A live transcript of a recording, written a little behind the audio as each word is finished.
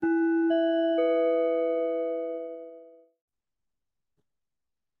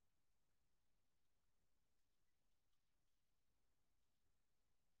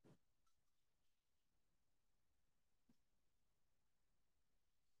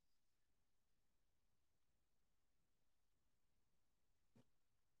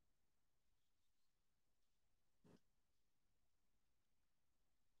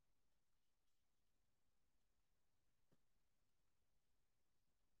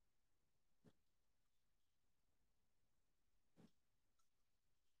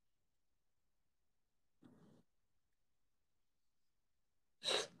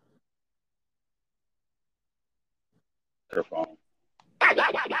microphone. I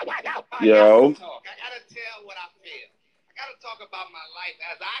got Yo, to talk. I gotta tell what I feel. I gotta talk about my life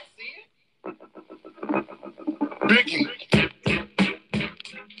as I see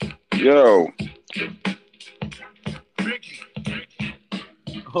it. yo,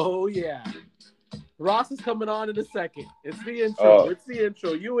 Oh yeah. Ross is coming on in a second. It's the intro. oh, It's the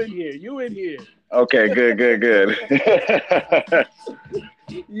intro. You in here. You in here. okay, good, good, good.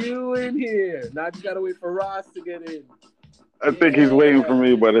 You in here. Now you gotta wait for Ross to get in. I think he's waiting for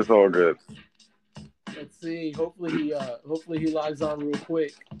Yeah. me, but it's all good. Let's see. Hopefully he logs on real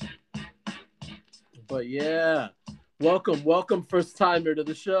quick. But yeah. Welcome first timer to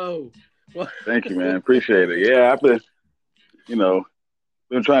the show. Thank you, man. Appreciate it. Yeah, you know,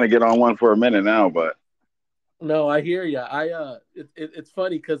 been trying to get on one for a minute now, but No, I hear you. It's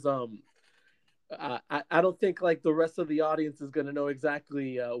funny because I don't think like the rest of the audience is gonna know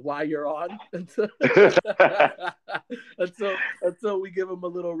exactly why you're on until until we give them a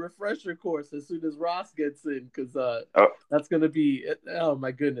little refresher course as soon as Ross gets in because oh, that's gonna be, oh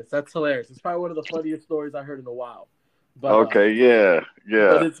my goodness, that's hilarious. It's probably one of the funniest stories I heard in a while. okay, yeah, But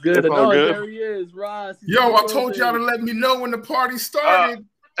yeah. it's good. It's And all oh, good. there he is, Ross. He's in Yo, the I told y'all to building. let me know when the party Uh, started.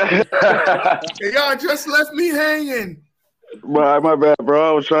 And y'all just left me hanging. my bad, bro.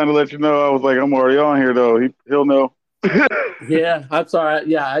 I was trying to let you know. I was like, I'm already on here, though. He'll know. Yeah, I'm sorry.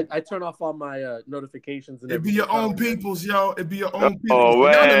 Yeah, I turn off all my notifications and It be everything. your own peoples, yo. It be your own peoples.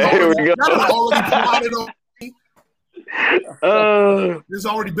 Oh Y'all man, here we go. done already plotted on. Uh, There's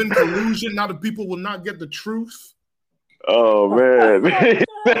already been collusion. Now the people will not get the truth. oh man,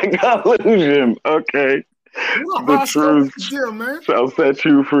 collusion. Okay, What up, the Roscoe? truth What's the deal, man? shall set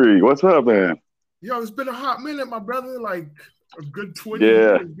you free. What's up, man? Yo, it's been a hot minute, my brother. Like a good 20 Yeah,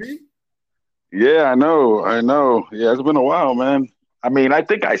 years, B. yeah, I know. Yeah, it's been a while, man. I mean, I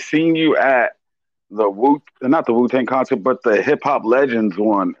think I seen you at the not the Wu Tang concert, but the Hip Hop Legends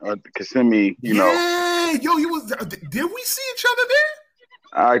one at the Kissimmee. Yeah, yo, you was. Did we see each other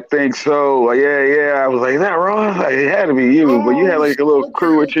I think so. Yeah, yeah. I was like, is that wrong? Like, it had to be there? you, but you had Oh, like a little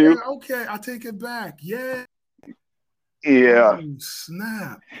crew with you. okay. I take it back. Yeah. Yeah, Oh,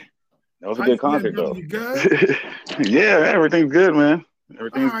 snap. that was a How you good been, concert, brother? though. You good? Yeah, everything's good, man. All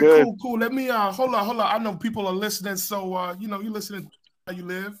Everything's right, good. cool. Let me hold on. I know people are listening, so you listening to how you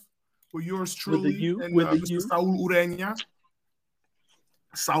live with yours With the truly U, and with the Mr. U. Saul Urenya.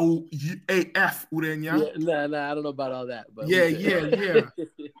 Saul AF Urenya. Yeah, nah, I don't know about all that, but Yeah, we good.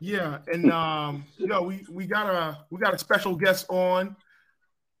 yeah. And we got a special guest on.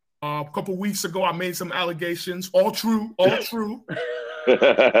 A couple weeks ago, I made some allegations. All true. All true.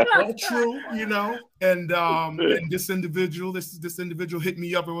 And this individual hit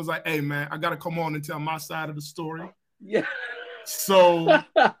me up and was like, "Hey, man, I got to come on and tell my side of the story." Yeah. So,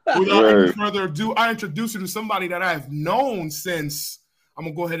 without any Right. further ado, I introduce you to somebody that I've known since. I'm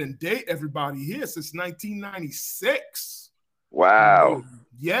gonna go ahead and date everybody here since 1996. Wow.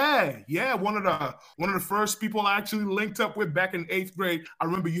 Yeah. One of the first people I actually linked up with back in 8th grade. I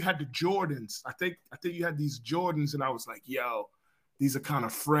remember you had the Jordans. I think you had these Jordans, and I was like, "Yo, these are kind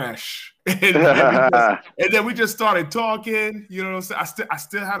of fresh." And then we just started talking. You know what I'm saying? I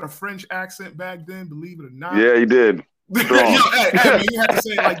still had a French accent back then, believe it or not. Yeah, you did. Yo, Strong. hey, man, you had to say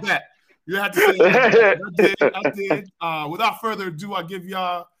it like that. You had to say it like that. I did. Without further ado, I give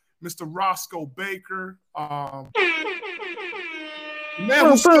y'all Mr. Roscoe Baker. The man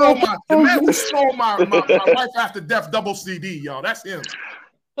who stole my Life After Death double CD, y'all. That's him.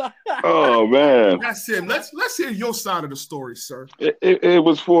 Oh man, That's him. Let's hear your side of the story, sir. it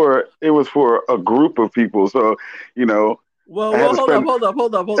was for a group of people. So I had Well, to hold spend.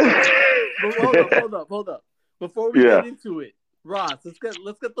 up. Before we Yeah. get into it, Ross, let's get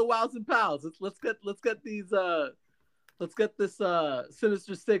the wows and pals. Let's get these let's get this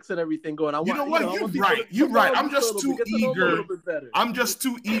Sinister Six and everything going. You know what? You're right. I'm just too eager. I'm just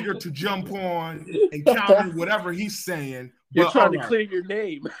too eager to jump on and counter whatever he's saying. You're But, trying to all right. clear your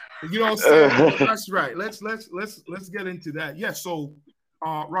name. You know what I'm saying? That's right. Let's get into that. Yeah. So,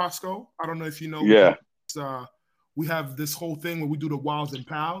 Roscoe, I don't know if you know. Yeah. We have this whole thing where we do the wows and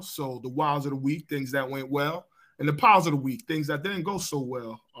pals. So the wows of the week, things that went well, and the pals of the week, things that didn't go so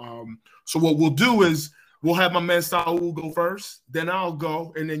well. So what we'll do is we'll have my man Saul go first, then I'll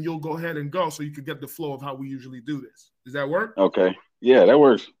go, and then you'll go ahead and go, so you can get the flow of how we usually do this. Does that work? Okay. Yeah, that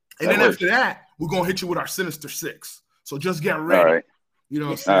works. And then after that, we're gonna hit you with our Sinister Six. So just get ready. All right. You know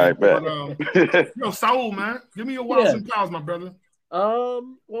what I'm saying? All right, bet. Yo, Saul, man, give me your wows and pals, my brother.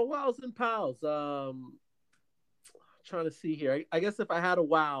 Well, wows and pals. Trying to see here. I guess if I had a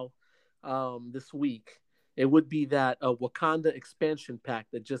wow, this week, it would be that Wakanda expansion pack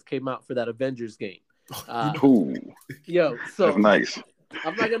that just came out for that Avengers game. Ooh. Yo, That's so nice.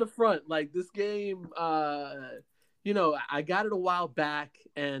 I'm not gonna front. Like this game, you know, I got it a while back,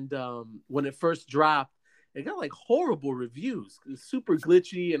 and when it first dropped, it got like horrible reviews. It was super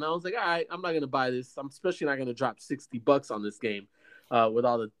glitchy, and I was like, all right, I'm not gonna buy this. I'm especially not gonna drop $60 on this game, with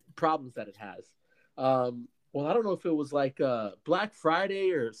all the problems that it has. Well, I don't know if it was like Black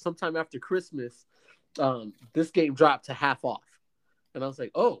Friday or sometime after Christmas. This game dropped to half off, and I was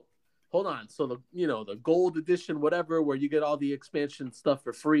like, oh, hold on. So the gold edition, whatever, where you get all the expansion stuff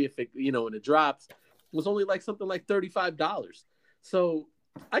for free if it when it drops, was only like something like $35. So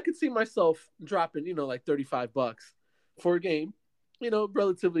I could see myself dropping like $35 for a game,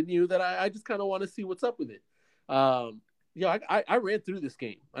 relatively new that I just kind of want to see what's up with it. I ran through this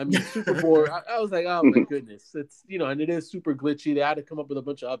game. I mean, super bored. I was like, oh my goodness, it's and it is super glitchy. They had to come up with a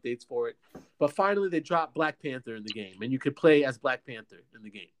bunch of updates for it, but finally they dropped Black Panther in the game, and you could play as Black Panther in the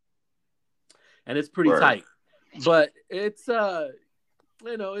game, and it's pretty tight. But it's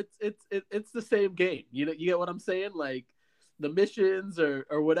it's the same game. You get what I'm saying? Like the missions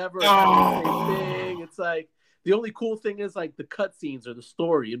or whatever are the same thing. It's like the only cool thing is like the cutscenes or the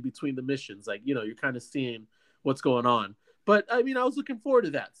story in between the missions. Like you're kind of seeing what's going on. But I mean, I was looking forward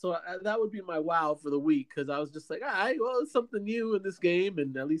to that. So that would be my wow for the week, because I was just like, all right, well, it's something new in this game,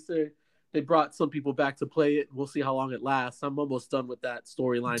 and at least they brought some people back to play it. We'll see how long it lasts. I'm almost done with that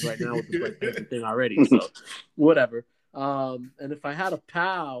storyline right now with the Black Panther thing already. So whatever. And if I had a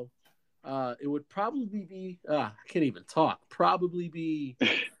PAL, it would probably be I can't even talk. Probably be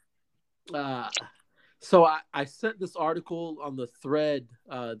so I sent this article on the thread.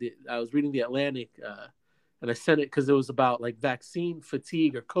 I was reading the Atlantic. And I sent it because it was about like vaccine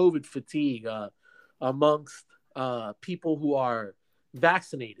fatigue or COVID fatigue amongst people who are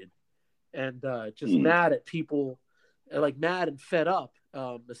vaccinated, and just mad at people, like mad and fed up,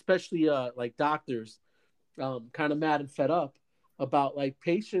 especially like doctors, kind of mad and fed up about like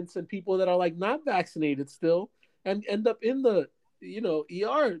patients and people that are like not vaccinated still and end up in the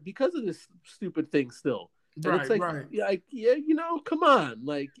ER because of this stupid thing still. And Right, it's like, right. yeah, come on,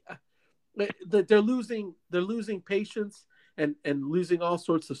 like. They're losing patience and losing all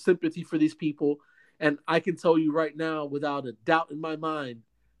sorts of sympathy for these people. And I can tell you right now, without a doubt in my mind,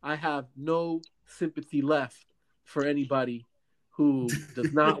 I have no sympathy left for anybody who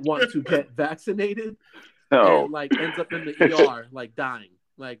does not want to get vaccinated and like ends up in the ER like dying.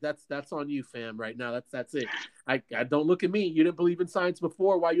 Like that's on you, fam. Right now, that's it. I don't look at me. You didn't believe in science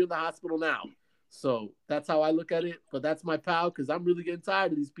before. Why are you in the hospital now? So that's how I look at it. But that's my pal, because I'm really getting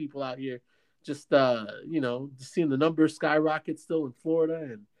tired of these people out here. Just just seeing the numbers skyrocket still in Florida,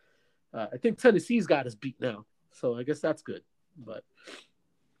 and I think Tennessee's got us beat now. So I guess that's good. But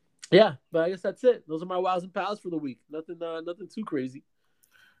yeah, but I guess that's it. Those are my wows and pals for the week. Nothing too crazy.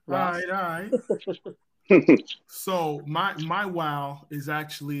 All right. So my wow is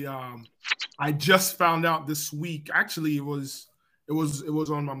actually I just found out this week. Actually, it was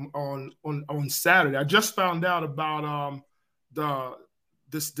on Saturday. I just found out about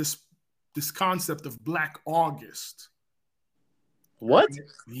this concept of Black August. What?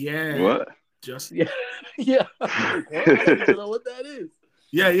 Yeah. What? Just yeah. I don't know what that is.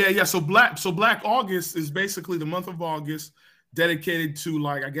 Yeah. So Black August is basically the month of August dedicated to,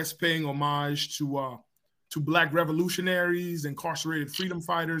 like, I guess, paying homage to Black revolutionaries, incarcerated freedom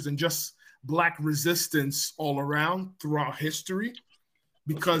fighters, and just Black resistance all around throughout history.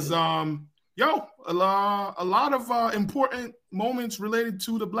 Because a lot of important moments related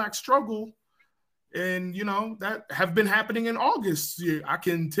to the Black struggle, and that have been happening in August. I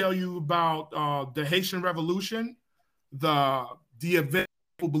can tell you about the Haitian Revolution, the event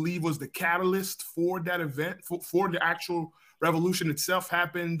people believe was the catalyst for that event, for the actual revolution itself,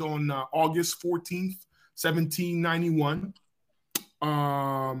 happened on August 14th, 1791.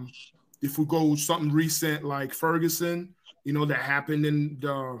 If we go something recent like Ferguson, that happened in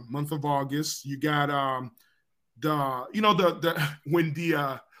the month of August. You got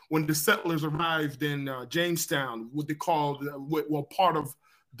when the settlers arrived in Jamestown, what they called part of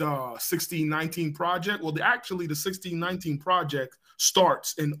the 1619 Project. Well, the 1619 Project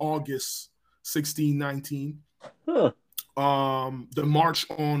starts in August 1619. Huh. The March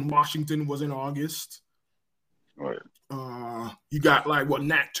on Washington was in August. Right. You got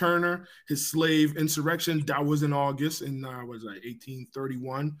Nat Turner, his slave insurrection, that was in August in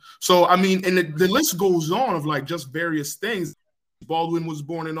 1831. So I mean, and the list goes on of just various things. Baldwin was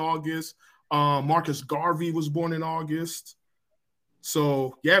born in August. Marcus Garvey was born in August.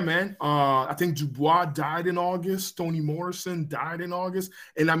 So yeah, man. I think Dubois died in August. Toni Morrison died in August.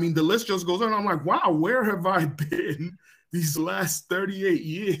 And I mean, the list just goes on. I'm like, wow, where have I been these last 38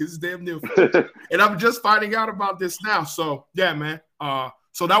 years, damn near. And I'm just finding out about this now. So yeah, man.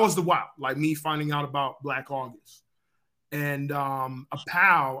 So that was the wild, like me finding out about Black August. And a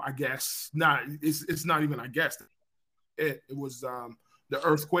pal, I guess, it's not even I guess. It was the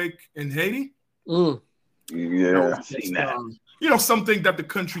earthquake in Haiti. Yeah, I've seen that. Something that the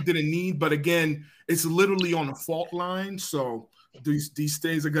country didn't need, but again, it's literally on a fault line. So these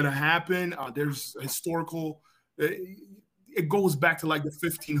things are gonna happen. There's historical. It goes back to like the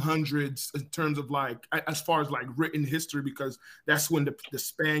 1500s in terms of like as far as like written history, because that's when the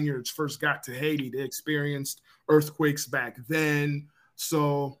Spaniards first got to Haiti. They experienced earthquakes back then.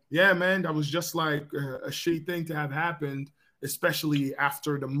 So yeah, man, that was just like a shitty thing to have happened, especially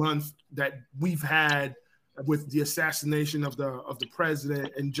after the month that we've had with the assassination of the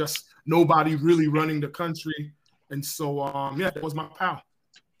president and just nobody really running the country. And so yeah, that was my pal.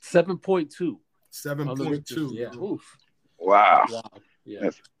 7.2. 7.2. Yeah. Oof. Wow. Yeah.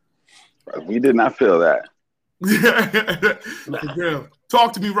 We did not feel that.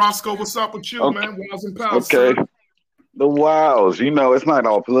 Talk to me, Roscoe. What's up with you, man? Wows and pals. Okay. Son. The wows. It's not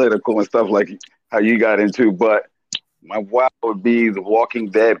all political and stuff like how you got into, but my wow would be The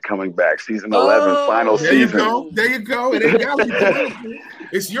Walking Dead coming back, season 11, final season. There you go. It ain't got to be political.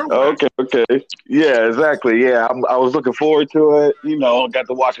 It's your wow. Okay. Yeah, exactly. Yeah, I was looking forward to it. Got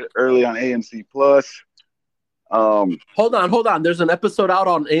to watch it early on AMC Plus. Hold on. There's an episode out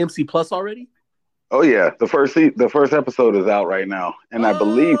on AMC Plus already? Oh yeah, the first episode is out right now, and I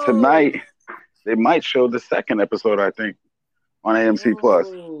believe tonight they might show the second episode. I think on AMC Plus.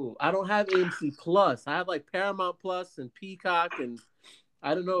 I don't have AMC Plus. I have like Paramount Plus and Peacock, and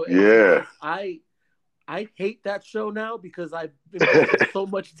I don't know. Yeah, I hate that show now because I've invested so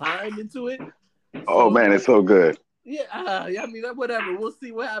much time into it. Oh man, it's so good. Yeah, I mean, whatever. We'll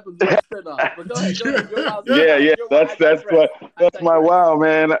see what happens with the spinoff. But go ahead. Yeah. That's my wow,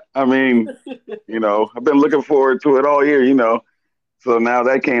 man. I mean, I've been looking forward to it all year, So now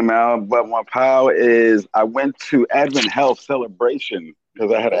that came out. But my pal is I went to Advent Health Celebration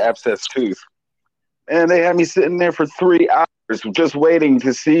because I had an abscessed tooth, and they had me sitting there for 3 hours just waiting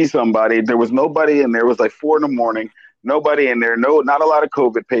to see somebody. There was nobody in there. It was like 4 a.m. Nobody in there. Not a lot of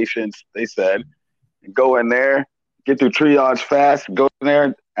COVID patients. They said, go in there. Get through triage fast, go in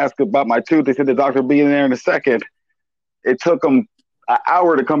there, ask about my tooth. They said the doctor will be in there in a second. It took them an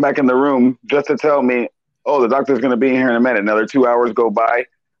hour to come back in the room just to tell me, oh, the doctor's going to be in here in a minute. Another 2 hours go by.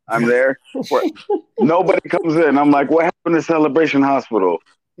 I'm there. Nobody comes in. I'm like, what happened to Celebration Hospital?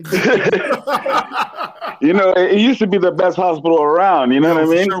 It used to be the best hospital around. You know what I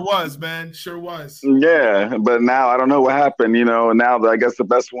mean? Sure was, man. Sure was. Yeah, but now I don't know what happened. Now I guess the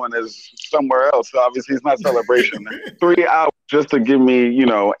best one is somewhere else. Obviously, it's not Celebration. 3 hours just to give me,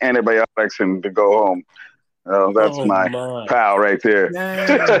 antibiotics and to go home. That's my pal right there.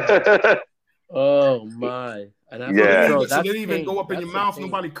 Oh my! And so they didn't even go up in your mouth.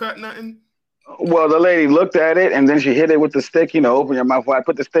 Nobody cut nothing. Well, the lady looked at it and then she hit it with the stick, open your mouth. Well, I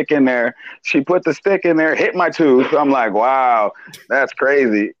put the stick in there. She put the stick in there, hit my tooth. I'm like, wow, that's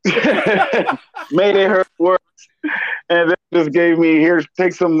crazy. Made it hurt worse. And then just gave me, here,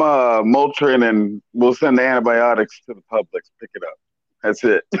 take some Motrin and we'll send the antibiotics to the public. Pick it up. That's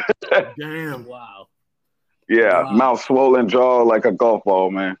it. Damn. Wow. Yeah, wow. Mouth swollen, jaw like a golf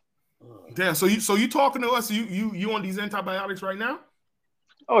ball, man. Damn. So you talking to us? You on these antibiotics right now?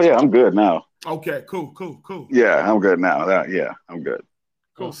 Oh yeah, I'm good now. Okay, cool. Yeah, I'm good now. I'm good.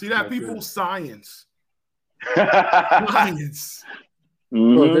 Cool. See that, people? Good. Science. Science.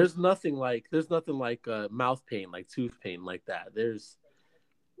 Mm-hmm. Bro, there's nothing like mouth pain, like tooth pain, like that. There's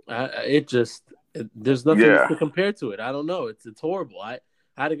nothing to compare to it. I don't know. It's horrible. I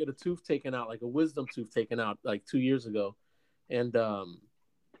had to get a tooth taken out, like a wisdom tooth taken out, like 2 years ago, and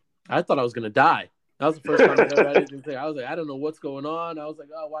I thought I was gonna die. That was the first time I ever had anything to say. I was like, I don't know what's going on. I was like,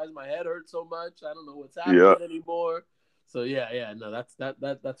 oh, why does my head hurt so much? I don't know what's happening anymore. So no,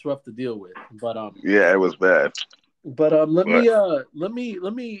 that's rough to deal with. But yeah, it was bad. But let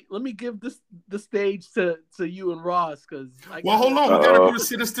me give the stage to you and Ross because hold on, we gotta do the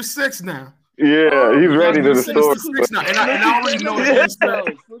Sinister Six now. Yeah, he's ready to the story. Now. And I already know the answer.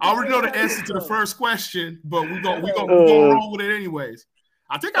 I already know the answer to the first question, but we gonna roll with it anyways.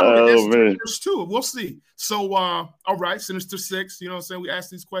 I think I'm going to answer the first two. We'll see. So, all right, Sinister Six. You know what I'm saying? We ask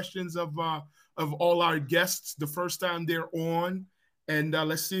these questions of all our guests the first time they're on, and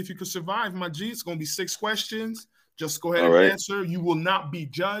let's see if you can survive, my G. It's going to be 6 questions. Just go ahead and answer. You will not be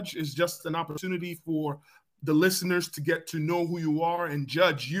judged. It's just an opportunity for the listeners to get to know who you are and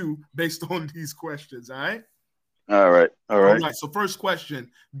judge you based on these questions. All right. All right. So, first question: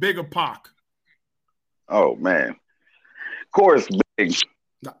 Big or Pac? Oh man. course, big.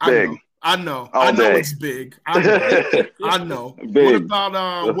 I know All day. it's big. I know. Big. What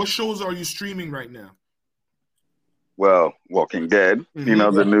about what shows are you streaming right now? Well, Walking Dead, you know,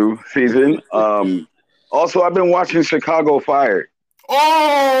 the new season. Also, I've been watching Chicago Fire.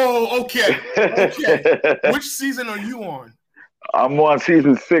 Oh, okay. Which season are you on? I'm on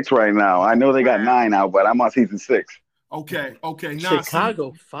season 6 right now. I know they got 9 out, but I'm on season 6. Okay.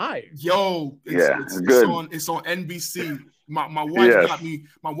 Chicago Fire. Yo, it's good. It's on NBC. My wife got me.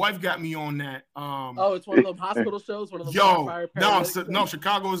 My wife got me on that. It's one of those hospital shows. One of those no,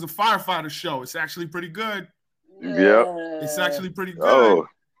 Chicago is a firefighter show. It's actually pretty good. Yep, it's actually pretty good. Oh,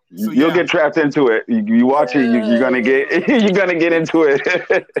 so, you'll get trapped into it. You watch it, you're gonna get into it.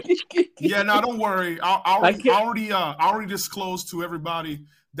 Yeah, no, don't worry. I already disclosed to everybody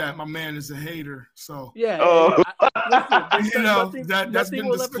that my man is a hater. So that's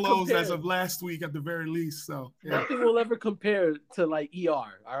been disclosed as of last week at the very least. So nothing will ever compare to like ER. All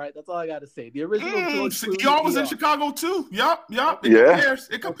right, that's all I got to say. The original ER was in Chicago too. Yup.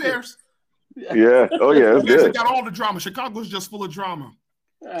 It compares. Yeah. Oh yeah, it's good. It got all the drama. Chicago's just full of drama.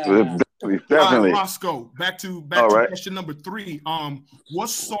 Definitely. All right, Roscoe, back to question number 3. What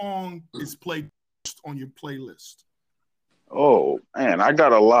song is played on your playlist? Oh man, I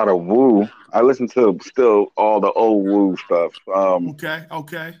got a lot of Wu. I listen to still all the old Wu stuff.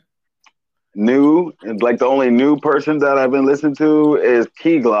 Okay. New, like the only new person that I've been listening to is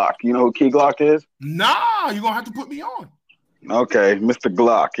Key Glock. You know who Key Glock is? Nah, you're gonna have to put me on. Okay, Mr.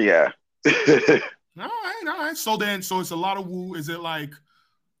 Glock, yeah. All right. So it's a lot of Wu. Is it like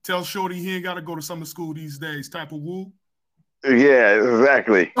tell Shorty he ain't got to go to summer school these days type of Wu? Yeah,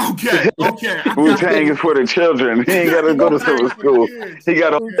 exactly. Okay. Wu-Tang is for the children. He ain't got to go to summer school. He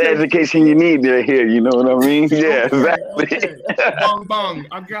got all the education you need here. You know what I mean? Yeah, exactly. Okay. Bong.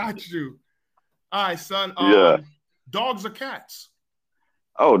 I got you. All right, son. Dogs or cats?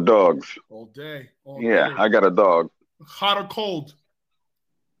 Oh, dogs. All day. I got a dog. Hot or cold?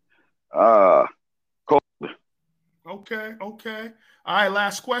 Cold. Okay. All right,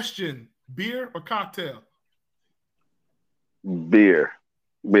 last question. Beer or cocktail? Beer,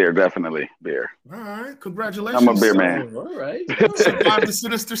 definitely beer. All right, congratulations. I'm a beer man. All right. Survived the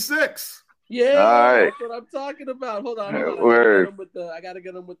Sinister Six. Yeah, all right. That's what I'm talking about. Hold on. I gotta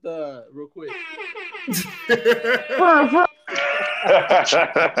get him with the real quick. It's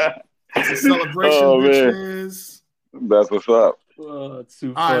a celebration, bitches. That's what's up. Oh, it's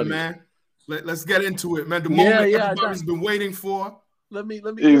too funny. All right, man. Let's get into it, man. The moment everybody's been waiting for. Let me.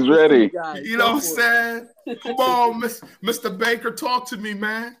 He's ready. You know what I'm saying? Come on, Mr. Baker, talk to me,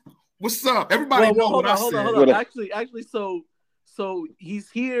 man. What's up? Everybody know what I said. Hold on. Actually, so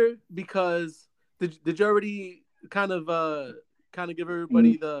he's here because did you already kind of give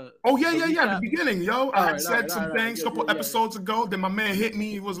everybody the? Oh yeah. The beginning, yo. I had said some things a couple episodes ago. Then my man hit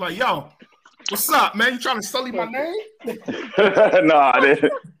me. He was like, "Yo, what's up, man? You trying to sully my name?" No, I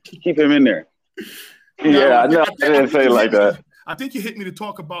didn't. Keep him in there. Yeah, no, I didn't say it like that. I think you hit me to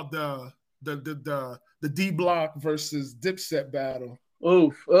talk about the D Block versus Dipset battle.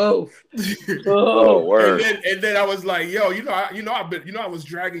 Oof. Oh, word. And then I was like, yo, I was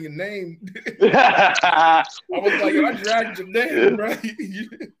dragging your name. I was like, yo, I dragged your name, bro.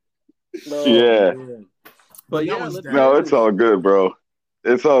 Yeah. But it's all good, bro.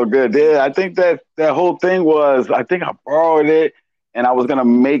 It's all good. Yeah, I think that whole thing was, I think I borrowed it and I was gonna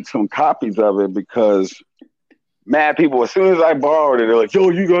make some copies of it because mad people, as soon as I borrowed it, they're like, yo,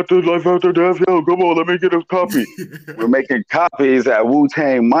 you got this Life After Death? Yo, come on, let me get a copy. We're making copies at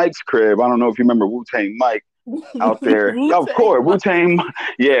Wu-Tang Mike's crib. I don't know if you remember Wu-Tang Mike out there. Of course, Wu-Tang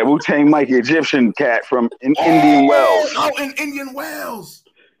Mike, the Egyptian cat from Indian Wells. Oh, in Indian Wells.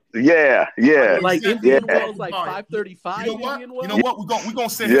 Yeah. Like Indian Wells, like 535. You know what? We're gonna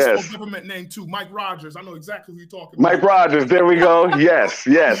say his full government name too. Mike Rogers. I know exactly who you're talking about. Mike Rogers, there we go. Yes.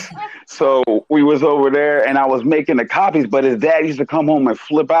 So we was over there and I was making the copies, but his dad used to come home and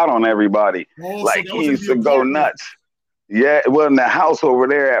flip out on everybody. Like he used to go nuts. Yeah, it was in the house over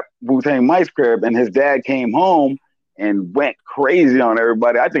there at Wu-Tang Mike's crib, and his dad came home and went crazy on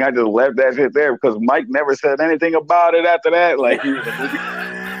everybody. I think I just left that shit there because Mike never said anything about it after that. Like he was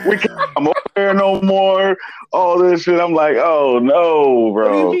we can't come over there no more. All this shit. I'm like, oh no,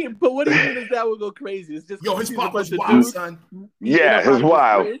 bro. What do you mean? But what do you mean his dad would go crazy? It's just his pop was wild, son. Yeah, his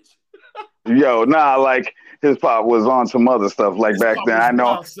wild. Yo, like his pop was on some other stuff like back then. I know.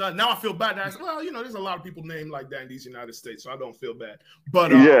 Wild, son. Now I feel bad. Well, there's a lot of people named like that in these United States, so I don't feel bad. But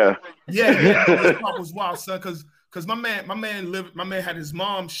his pop was wild, son, because my man had his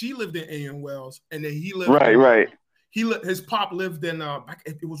mom. She lived in Indian Wells, and then he lived right. His pop lived in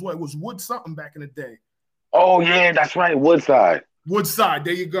it was Wood something back in the day. Oh yeah, that's right, Woodside. Woodside,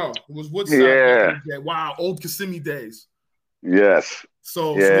 there you go. It was Woodside. Yeah. Wow, old Kissimmee days. Yes.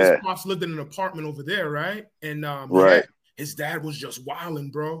 So his Yeah. pops lived in an apartment over there, right? And Right. his dad was just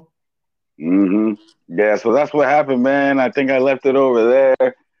wilding, bro. Yeah, so that's what happened, man. I think I left it over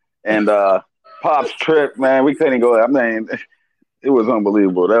there. And Pop's trip, man, we couldn't go. I mean, it was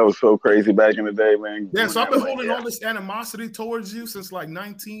unbelievable. That was so crazy back in the day, man. Yeah, so I've been holding all this animosity towards you since like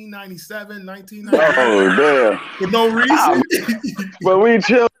 1997, 1998. Oh, damn. For no reason. But we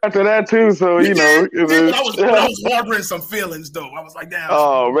chilled after that too, so you know. I was harboring some feelings though. I was like, damn.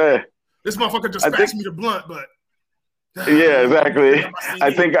 Oh man. This motherfucker just passed me the blunt, but yeah, exactly.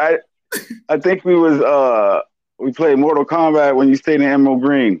 I think we played Mortal Kombat when you stayed in Emerald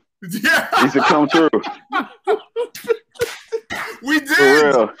Green. Yeah. You used to come through. We did. For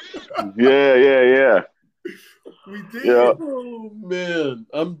real. Yeah. We did. Yeah. Oh man,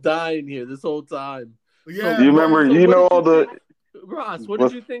 I'm dying here this whole time. Yeah. You remember? You know all the. Ross, what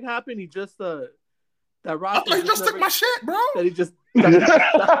did you think happened? He just that Ross. He just took my shit, bro. That he just. He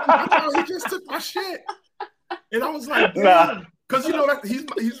just took my shit, and I was like, damn. Because you know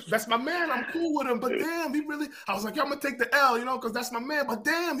that's my man. I'm cool with him, but damn, he really. I was like, I'm gonna take the L, you know, because that's my man. But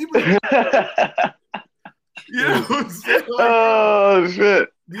damn, he really. Yeah. Oh shit.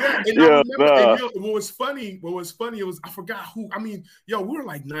 Yeah. And I remember, what was funny, it was I forgot who. I mean, we were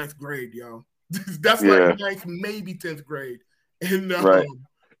like 9th grade, yo. That's like 9th, maybe 10th grade, and right.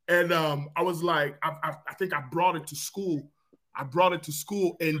 And I was like, I think I brought it to school.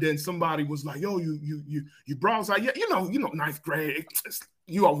 And then somebody was like, "Yo, you brought." I was like, "Yeah, you know, 9th grade.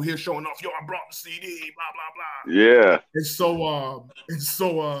 You over here showing off. Yo, I brought the CD. Blah blah blah." Yeah. And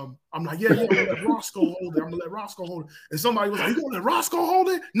so I'm like, "Yeah, I'm gonna let Roscoe hold it." And somebody was like, "You gonna let Roscoe hold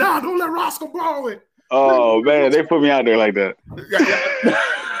it?" Nah, don't let Roscoe borrow it. Oh man, they put me out there like that. Yeah.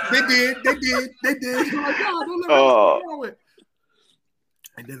 They did. I'm like, "No, don't let Roscoe borrow it."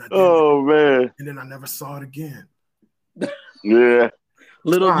 And then and then I never saw it again. Yeah.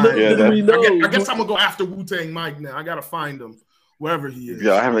 Little we know. I guess I'm gonna go after Wu-Tang Mike now. I gotta find him wherever he is.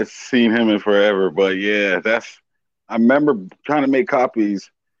 Yeah, I haven't seen him in forever, but yeah, I remember trying to make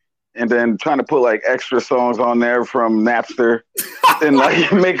copies and then trying to put like extra songs on there from Napster and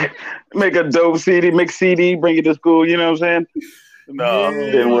like make a dope CD, mix CD, bring it to school, you know what I'm saying? No,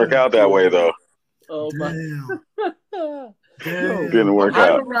 it didn't work out that way though. Oh my. Damn. Didn't work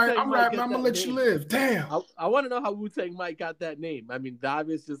out. I'm right. I'm gonna let you live. Damn. I want to know how Wu-Tang Mike got that name. I mean, the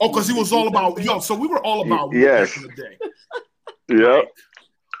obvious just. Oh, because he was all about So we were all about Wu yes. back in the day. Yep.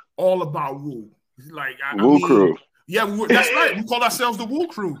 All about Wu. Like Wu Crew. Yeah, that's right. We called ourselves the Wu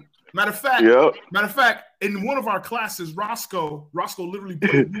Crew. Matter of fact, in one of our classes, Roscoe literally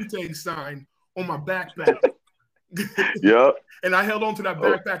put a Wu-Tang sign on my backpack. Yep. And I held on to that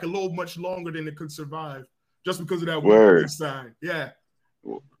backpack a little much longer than it could survive. Just because of that Word sign. Yeah.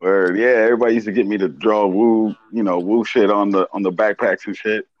 Word. Yeah, everybody used to get me to draw Wu shit on the backpacks and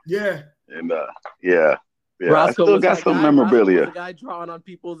shit. Yeah. And yeah. Roscoe I still got some memorabilia. The guy drawing on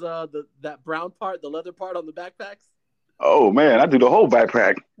people's that brown part, the leather part on the backpacks. Oh man, I do the whole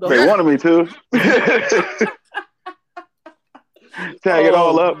backpack. They wanted me to. Tag it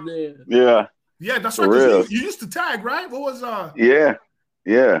all up. Man. Yeah. Yeah, that's right. You used to tag, right? What was Yeah.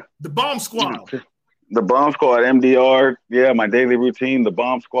 The Bomb Squad. The Bomb Squad, MDR. Yeah, my daily routine. The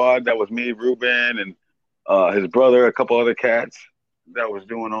Bomb Squad. That was me, Ruben, and his brother, a couple other cats that was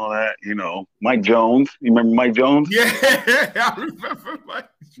doing all that. You know, Mike Jones. You remember Mike Jones? Yeah, I remember Mike.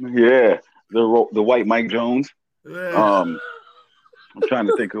 Yeah, the white Mike Jones. Yeah. I'm trying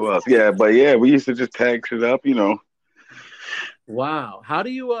to think who else. Yeah, but yeah, we used to just tag shit up. You know. Wow. How do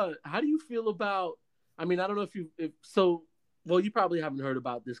you feel about? I mean, I don't know well, you probably haven't heard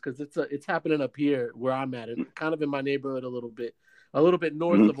about this because it's happening up here where I'm at, kind of in my neighborhood a little bit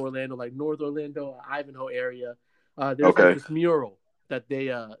north of Orlando, like North Orlando, Ivanhoe area. There's like this mural that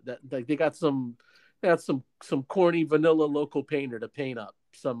they got some corny vanilla local painter to paint up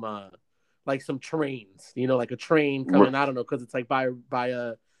some like some trains, you know, like a train coming. I don't know, because it's like by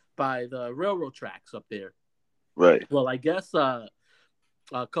the railroad tracks up there. Right. Well, I guess a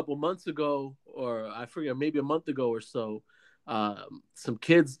couple months ago, or I forget, maybe a month ago or so. Some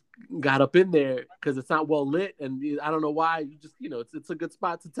kids got up in there because it's not well lit, and I don't know why. You just, it's a good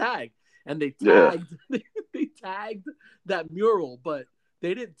spot to tag, and they tagged they tagged that mural, but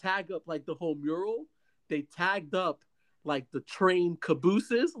they didn't tag up like the whole mural. They tagged up like the train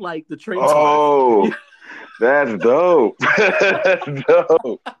cabooses, like the train. Oh, that's dope. That's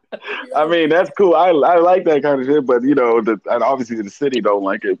dope. I mean, that's cool. I like that kind of shit, but and obviously the city don't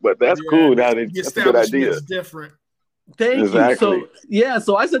like it. But that's cool. That's a good idea. It's different. Thank you. Exactly.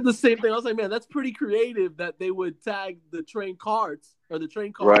 So I said the same thing. I was like, man, that's pretty creative that they would tag the train cards or the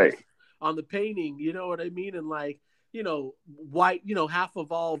train cars Right. on the painting. You know what I mean? And like, white, half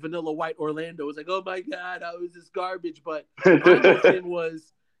of all vanilla white Orlando was like, oh my God, how is this garbage? But my whole thing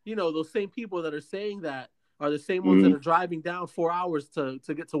was, those same people that are saying that are the same ones that are driving down 4 hours to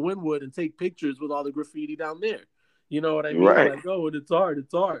get to Wynwood and take pictures with all the graffiti down there. You know what I mean? Right. Like, oh, it's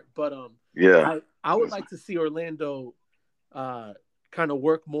art. But Yeah. I would like to see Orlando kind of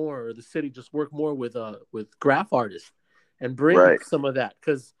work more, or the city just work more with graph artists and bring Right. some of that,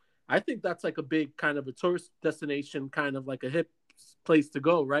 because I think that's like a big kind of a tourist destination, kind of like a hip place to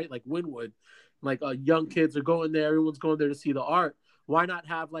go, right? Like Wynwood, like young kids are going there, everyone's going there to see the art. Why not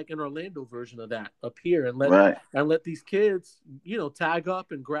have like an Orlando version of that up here and let these kids, tag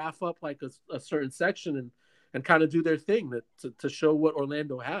up and graph up like a certain section and kind of do their thing to show what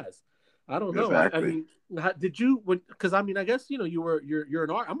Orlando has. I don't know. Exactly. I mean, did you? Because I mean, I guess you're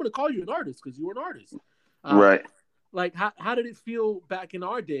an art. I'm going to call you an artist because you were an artist, Right. Like, how did it feel back in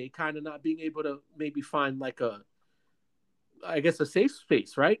our day, kind of not being able to maybe find like a safe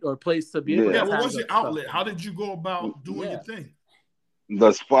space, right, or a place to be able to. Yeah. What was your outlet? How did you go about doing your thing?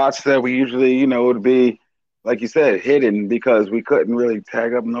 The spots that we usually, would be, like you said, hidden because we couldn't really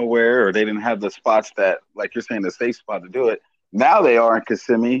tag up nowhere, or they didn't have the spots that, like you're saying, the safe spot to do it. Now they are in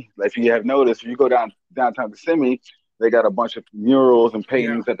Kissimmee. If you have noticed, if you go downtown Kissimmee, they got a bunch of murals and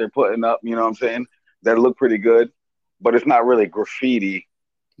paintings that they're putting up, you know what I'm saying, that look pretty good, but it's not really graffiti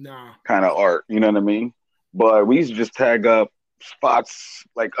kind of art, you know what I mean? But we used to just tag up spots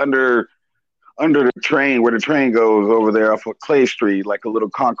like under the train, where the train goes over there off of Clay Street, like a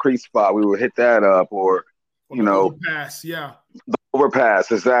little concrete spot. We would hit that up, or overpass, the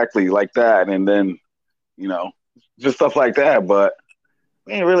overpass, exactly, like that. And then, just stuff like that. But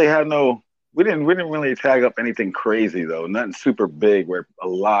we didn't really have we didn't really tag up anything crazy though. Nothing super big where a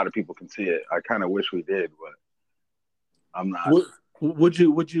lot of people can see it. I kind of wish we did, but I'm not. Would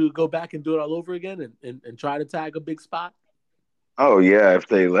you go back and do it all over again and try to tag a big spot? Oh yeah, if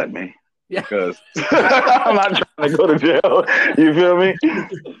they let me. Yeah. Because I'm not trying to go to jail. You feel me?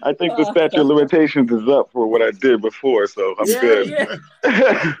 I think the statute of limitations is up for what I did before, so I'm good.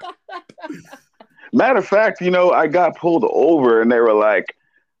 Yeah. Matter of fact, I got pulled over, and they were like,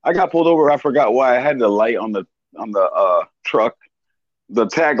 I got pulled over. I forgot why. I had the light on the truck. The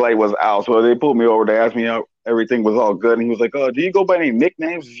tag light was out, so they pulled me over. They asked me how everything was all good, and he was like, "Oh, do you go by any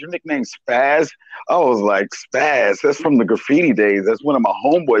nicknames? Is your nickname Spaz?" I was like, "Spaz? That's from the graffiti days. That's one of my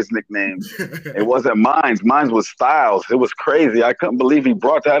homeboys' nicknames. It wasn't mine. Mine was Styles. It was crazy. I couldn't believe he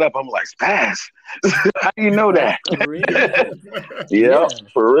brought that up. I'm like, Spaz? How do you know that?" Yeah,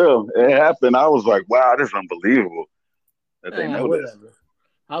 for real. It happened. I was like, wow, this is unbelievable that they know this.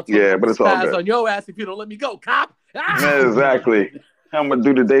 I'll but it's all good. On your ass if you don't let me go, cop. Yeah, exactly. I'm gonna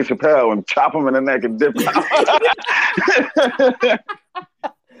do the Dave Chappelle and chop him in the neck and dip him.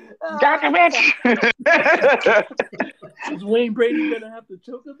 Got the bitch. Is Wayne Brady gonna have to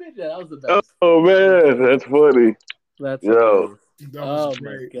choke a bitch? Yeah, that was the best. Oh man, that's funny. That's that was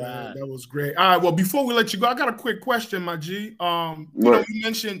great. Man. That was great. All right. Well, before we let you go, I got a quick question, my G. You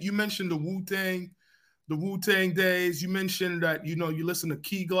mentioned the Wu-Tang days. You mentioned that you listen to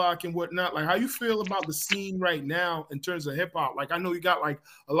Key Glock and whatnot. Like, how you feel about the scene right now in terms of hip hop? Like, I know you got like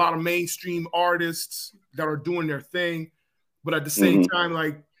a lot of mainstream artists that are doing their thing, but at the same time,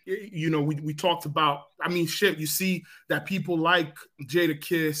 like, we talked about. I mean, shit. You see that people like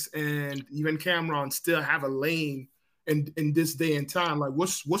Jadakiss and even Cameron still have a lane in this day and time. Like,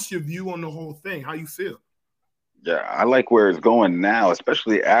 what's your view on the whole thing? How you feel? Yeah, I like where it's going now,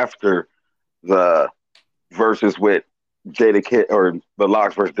 especially after the verses with Jadakiss or the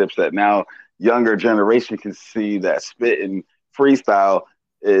Lox versus Dipset. Now, younger generation can see that spit and freestyle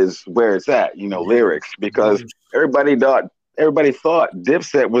is where it's at. Lyrics, because everybody thought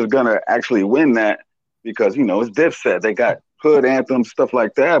Dipset was gonna actually win that because it's Dipset. They got hood anthems, stuff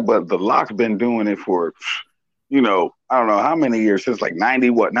like that. But the Lox been doing it for I don't know how many years, since like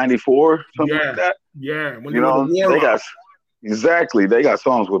 94, something like that. Yeah, they got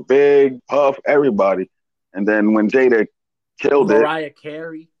songs with Big, Puff, everybody. And then when Jada killed Mariah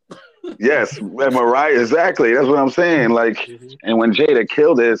Carey. Yes, Mariah, exactly. That's what I'm saying. Like, and when Jada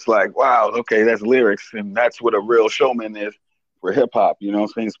killed it, it's like, wow, okay, that's lyrics, and that's what a real showman is for hip hop. You know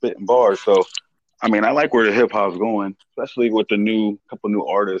what I'm saying? Spitting bars. So, I mean, I like where the hip hop's going, especially with the couple new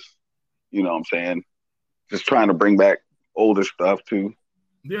artists. You know what I'm saying? Just trying to bring back older stuff too.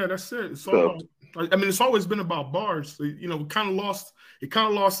 Yeah, that's it. It's it's always been about bars. So, it kind of lost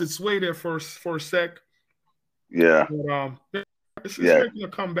its way there for a sec. Yeah. But, It's Yeah. making a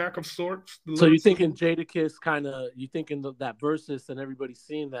comeback of sorts. So you thinking Jadakiss kind of, you thinking that Versus and everybody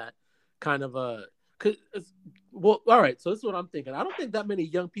seeing that kind of well, all right. So this is what I'm thinking. I don't think that many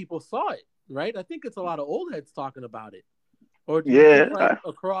young people saw it, right? I think it's a lot of old heads talking about it. Or do you think like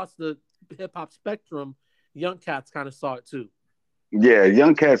across the hip hop spectrum, young cats kind of saw it too? Yeah,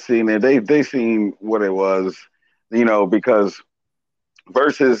 young cats seen it. They seen what it was, because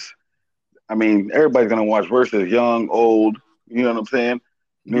Versus. I mean, everybody's gonna watch Versus, young, old. You know what I'm saying?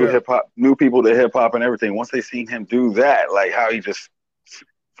 New hip hop, new people to hip hop and everything. Once they seen him do that, like how he just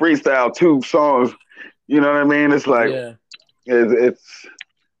freestyle 2 songs, you know what I mean? It's like it's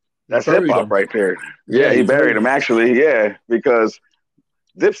that's hip hop right there. Yeah, he buried him actually. Yeah, because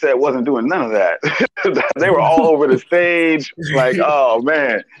Dipset wasn't doing none of that. They were all over the stage. Like, oh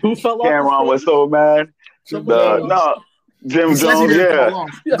man, who fell off? Cameron was so mad. Jim Jones, yeah.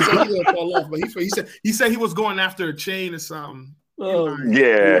 He said he didn't fall off, but he said he was going after a chain or something. Oh,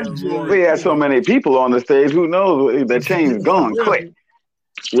 yeah. We had so many people on the stage. Who knows? The chain's gone quick.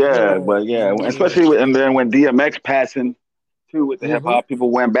 Yeah, but yeah, especially and then when DMX passing too with the hip hop,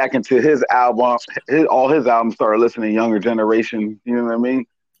 people went back into his album. All his albums started listening younger generation. You know what I mean?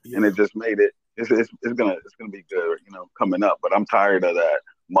 Yeah. And it just made it. It's gonna be good, coming up. But I'm tired of that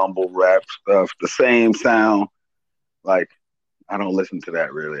mumble rap stuff. The same sound. Like, I don't listen to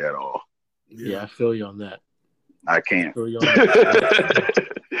that really at all. Yeah, I feel you on that. I can't. It's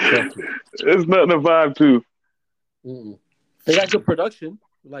nothing to vibe to. They got good production.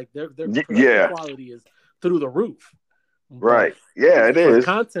 Like their production quality is through the roof. Right. Yeah, it is.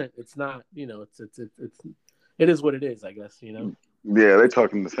 Content. It's not. It is what it is. I guess. Yeah, they're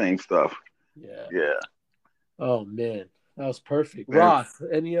talking the same stuff. Yeah. Yeah. Oh man, that was perfect. Man. Ross,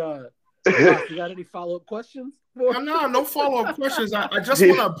 Ross, you got any follow-up questions? No follow-up questions. I just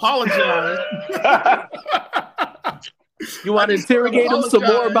want to apologize. You want to interrogate him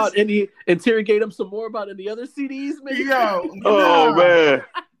some more about any other CDs, maybe? Man.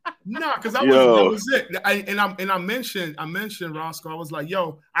 No, because that was it. I mentioned Roscoe. I was like,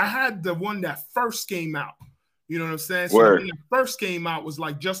 I had the one that first came out. You know what I'm saying? So when it first came out was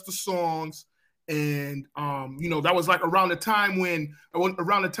like just the songs. And that was like around the time when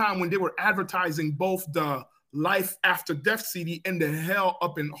they were advertising both the Life After Death CD and the Hell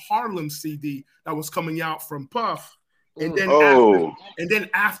Up in Harlem CD that was coming out from Puff. And then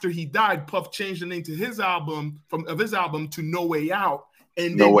after he died, Puff changed the name to his album to No Way Out.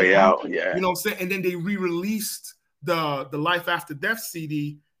 And then, No Way Out, yeah. You know what I'm saying? And then they re-released the Life After Death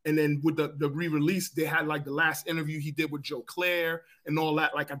CD. And then with the re-release, they had like the last interview he did with Joe Claire and all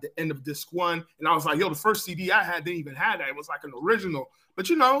that, like at the end of disc 1. And I was like, the first CD I had didn't even have that. It was like an original. But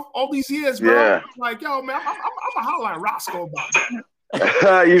all these years, bro, I was like, man, I'm a holla at Roscoe about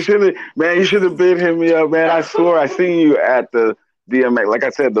that. You should have been hitting me up, man. I swore I seen you at the DMX, like I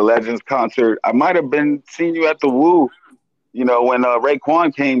said, the Legends concert. I might have been seeing you at the Woo, when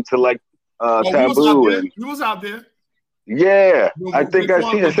Raekwon came to like Taboo. He was out there. Yeah, I think I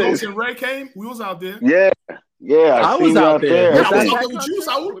seen it. Ghost and Ray came. We was out there. Yeah, I was out there. I was out there with you,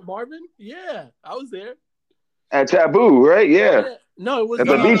 Saul. With Marvin. Yeah, I was there at Taboo, right? Yeah. No, it was at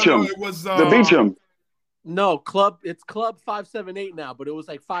the Beecham. It was the Beecham. No, Club. It's Club 578 now, but it was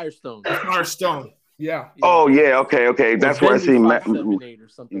like Firestone. Firestone. Yeah. Oh yeah. Okay. That's where I seen Met. Or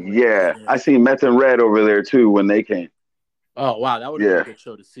something I seen Meth and Red over there too when they came. Oh wow, that would have been a good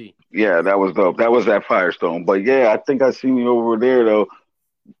show to see. Yeah, that was dope. That was at Firestone. But yeah, I think I seen you over there though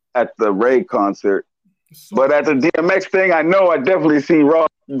at the Ray concert. But at the DMX thing, I know I definitely seen Ross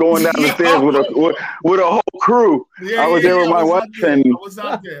going down the stairs with a whole crew. Yeah, I was there with my wife and I was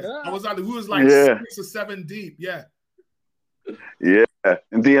out there. We was like 6 or 7 deep. Yeah. Yeah,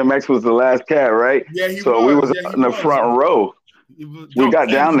 and DMX was the last cat, right? Yeah, he so was. we was in the front row. We got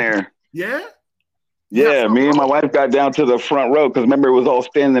down there. Yeah. Yeah, me and my wife got down to the front row because remember it was all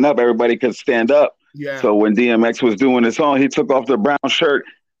standing up. Everybody could stand up. Yeah. So when DMX was doing his song, he took off the brown shirt.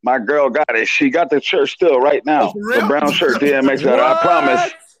 My girl got it. She got the shirt still right now. The brown shirt DMX got it. I promise.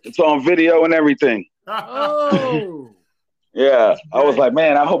 It's on video and everything. Oh. Yeah. I was like,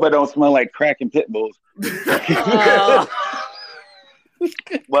 man, I hope I don't smell like crack and pit bulls.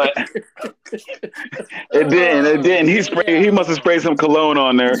 But it didn't. He must have sprayed some cologne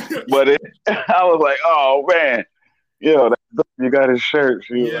on there. But I was like, oh man, you got his shirt.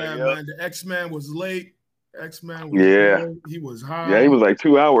 Yeah, man. The X-Man was late. X-Man was late. He was high. Yeah, he was like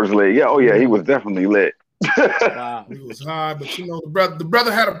 2 hours late. Yeah, he was definitely lit. Wow. He was high, but the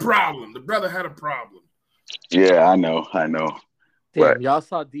brother had a problem. Yeah, I know. Damn, y'all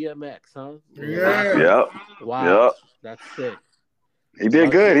saw DMX, huh? Yeah. Yep. Wow. Yep. That's sick. He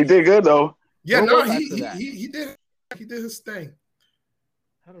did good. He did good though. Yeah, no, he did his thing.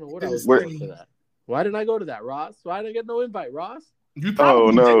 I don't know what I was Where- doing for that. Why didn't I go to that, Ross? Why didn't I get no invite, Ross? You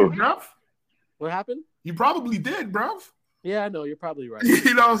probably no. did, bruv. What happened? You probably did, bruv. Yeah, I know. You're probably right.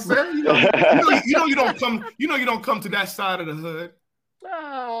 You know what I'm saying? You don't come. You don't come to that side of the hood.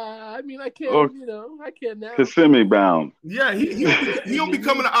 I mean, I can't. Oh. I can now. Kissimmee bound. Yeah, he don't be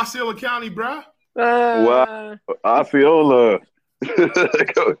coming to Osceola County, bruh. Wow. Osceola.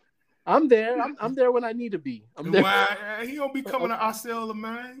 I'm there. I'm there when I need to be. I'm there. Well, he don't be coming to Osceola,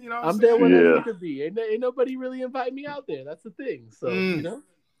 man. You know what I'm there when I Yeah. need to be. Ain't nobody really invite me out there. That's the thing. So Mm.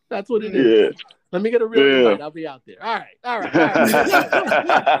 that's what it is. Yeah. Let me get a real Yeah. invite. I'll be out there. All right.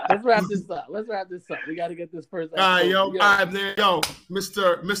 Let's wrap this up. We got to get this first. All right, there,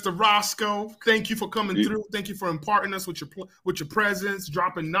 Mr. Roscoe. Thank you for coming through. Thank you for imparting us with your presence,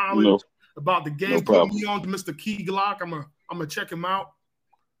 dropping knowledge about the game. No Put problem. me on to Mr. Key Glock. I'm gonna check him out.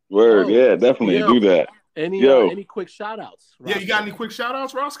 Word. Yeah, definitely do that. Any quick shout outs? Yeah, you got any quick shout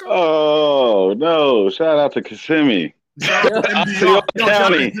outs, Roscoe? Oh no! Shout out to Kissimmee. Shout out to Osceola MDR.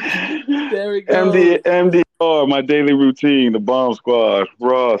 County. There we go. MDR, my daily routine, the Bomb Squad,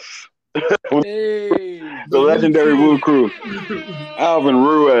 Ross, Hey. the legendary Woo Crew, Alvin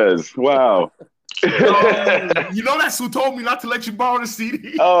Ruiz. Wow. You know that's who told me not to let you borrow the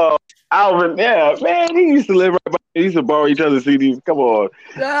CD. Oh, Alvin, yeah, man, he used to live right by. He used to borrow each other's CDs. Come on.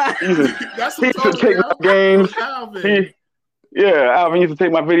 He That's used who told to take me. my games. Alvin. Alvin used to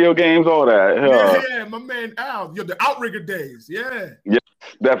take my video games, all that. Yeah, my man Al. You're the Outrigger days. Yeah.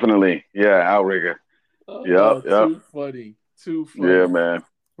 Definitely. Yeah, Outrigger. Yep. Too funny. Yeah, man.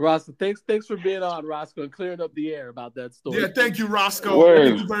 Roscoe, thanks for being on, Roscoe, and clearing up the air about that story. Yeah, thank you, Roscoe. Word.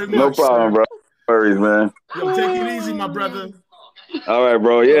 Thank you very much. No problem, bro. No worries, man. Yo, take it easy, my brother. All right,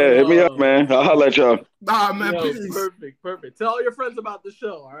 bro. Yeah, hit me up, man. I'll holler at y'all. Man, peace. Perfect. Tell all your friends about the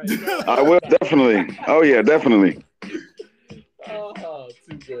show. All right. I will, definitely. Oh, yeah, definitely. Oh,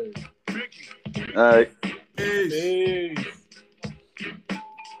 too good. All right. Peace.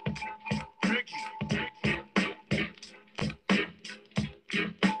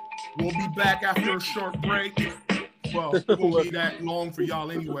 We'll be back after a short break. Well, it won't be that long for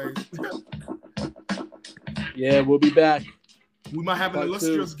y'all anyways. Yeah, we'll be back. We might have an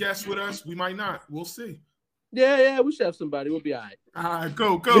illustrious guest with us. We might not. We'll see. Yeah, we should have somebody. We'll be all right. All right,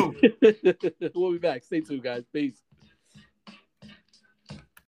 go. We'll be back. Stay tuned, guys. Peace.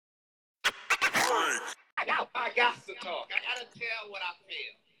 I got to talk. I got to tell what I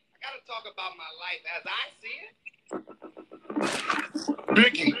feel. I got to talk about my life as I see it.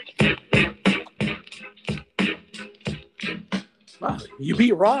 Ricky. Wow, you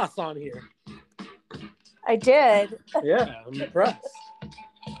beat Ross on here. I did. Yeah, I'm impressed.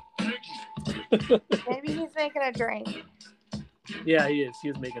 Maybe he's making a drink. Yeah, he is. He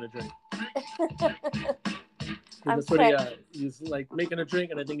is making a drink. I'm That's what he's like making a drink,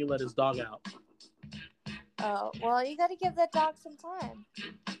 and I think he let his dog out. Oh, well, you got to give that dog some time.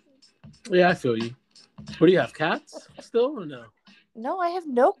 Yeah, I feel you. What do you have? Cats still or no? No, I have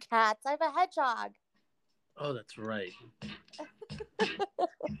no cats. I have a hedgehog. Oh, that's right.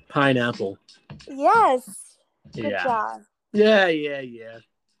 Pineapple. Yes. Good Yeah. job. Yeah.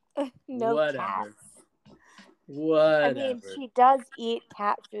 No Whatever. cats. Whatever. I mean, she does eat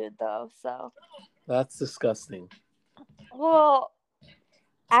cat food, though, so. That's disgusting. Well,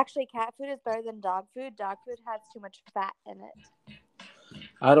 actually, cat food is better than dog food. Dog food has too much fat in it.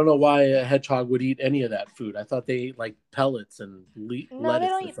 I don't know why a hedgehog would eat any of that food. I thought they ate like pellets and lettuce. No, they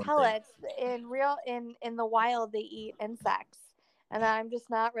don't or eat something. pellets. In the wild, they eat insects. And I'm just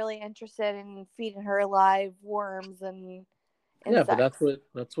not really interested in feeding her live worms and insects. Yeah, but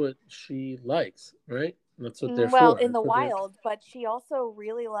that's what she likes, right? That's what they're for. Well, in the That's what they're- wild, but she also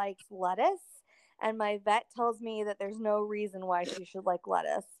really likes lettuce. And my vet tells me that there's no reason why she should like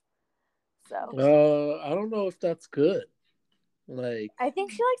lettuce. So I don't know if that's good. Like, I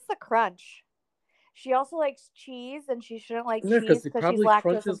think she likes the crunch. She also likes cheese, and she shouldn't like yeah, cheese because it because she's probably lactose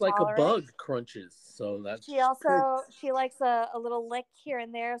crunches like a intolerant. bug crunches. So that's She likes a little lick here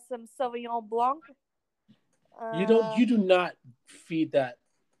and there, some Sauvignon Blanc. you do not feed that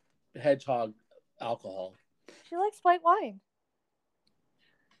hedgehog alcohol. She likes white wine.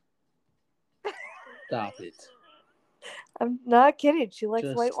 Stop it. I'm not kidding. She likes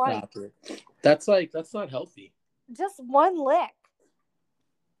Just white wine. stop it. That's not healthy. Just one lick.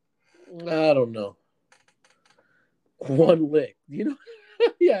 I don't know. One lick. You know?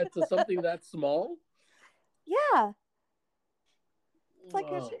 Yeah, to something that small. Yeah.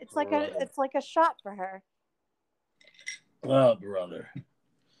 It's like a shot for her. Oh, brother.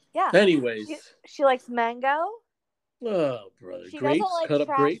 Yeah. Anyways. She likes mango. Oh, brother. She Grapes? doesn't like Cut up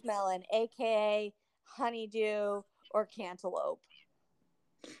trash grapes? melon, aka honeydew or cantaloupe.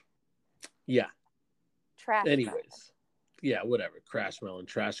 Yeah. Trash. Anyways. Yeah, whatever. Crash melon,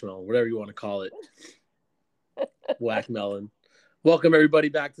 trash melon, whatever you want to call it. Whack melon. Welcome everybody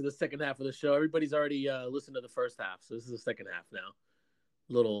back to the second half of the show. Everybody's already listened to the first half, so this is the second half now.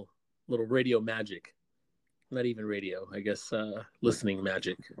 Little radio magic. Not even radio, I guess. Listening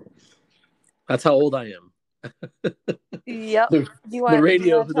magic. That's how old I am. Yep. Do you want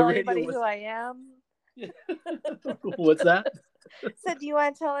to tell anybody who I am? What's that? So do you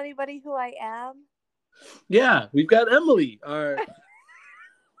want to tell anybody who I am? Yeah, we've got Emily, our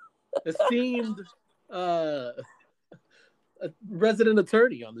esteemed resident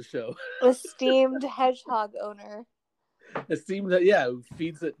attorney on the show. Esteemed hedgehog owner. Esteemed, yeah, who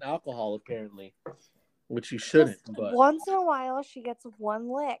feeds it alcohol apparently, which you shouldn't. But once in a while, she gets one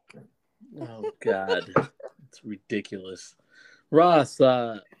lick. Oh God, it's ridiculous. Ross,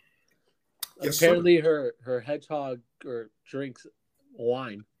 Yes, apparently her hedgehog drinks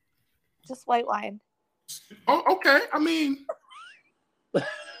wine. Just white wine. Oh, okay. I mean,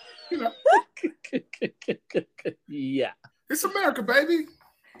 you know, yeah, it's America, baby.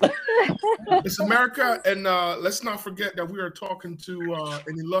 It's America, and let's not forget that we are talking to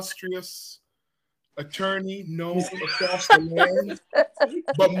an illustrious attorney known across the land,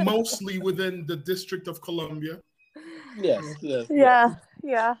 but mostly within the District of Columbia. Yes. Yeah.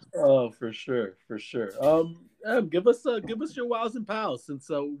 Oh, for sure. Give us your wows and pals, since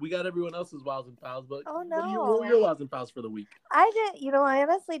we got everyone else's wows and pals. But oh no, what were your wows and pals for the week? I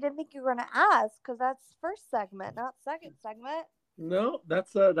honestly didn't think you were going to ask, because that's first segment, not second segment. No,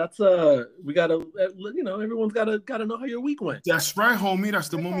 that's we gotta, everyone's gotta know how your week went. That's right, homie. That's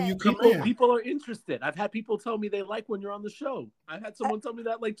the moment you come in. People are interested. I've had people tell me they like when you're on the show. I had someone tell me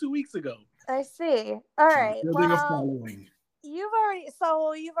that like 2 weeks ago. I see. All right. Building a following. You've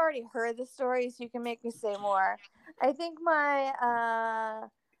already heard the story, so you can make me say more. I think my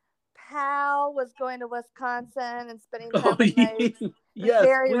pal was going to Wisconsin and spending time with my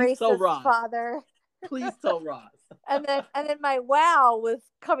very racist father. Please tell Ross. And then my wow was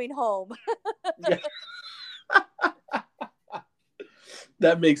coming home.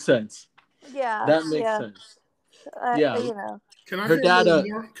 That makes sense. Yeah. That makes sense. Yeah. Can I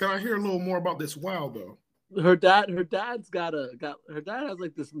hear a little more about this wow though? Her dad has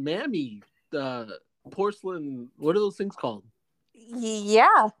like this mammy porcelain, what are those things called?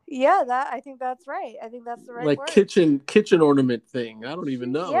 Yeah, I think that's right. I think that's the right like word. kitchen ornament thing. I don't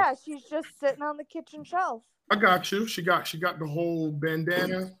even know. Yeah, she's just sitting on the kitchen shelf. I got you. She got the whole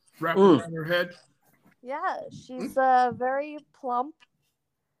bandana wrapped around her head. Yeah, she's very plump.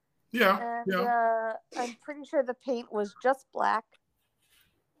 Yeah, and, I'm pretty sure the paint was just black.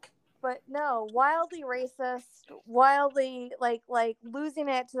 But no, wildly racist, wildly like losing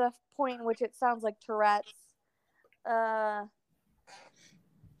it to the point in which it sounds like Tourette's.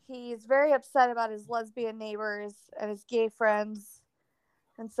 He's very upset about his lesbian neighbors and his gay friends.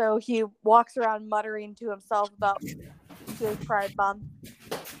 And so he walks around muttering to himself about Gay Pride Month.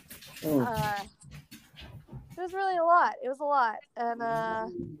 It was really a lot. It was a lot. And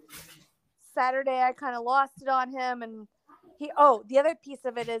Saturday I kind of lost it on him. And the other piece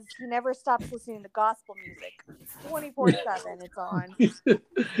of it is he never stops listening to gospel music. 24/7 it's on.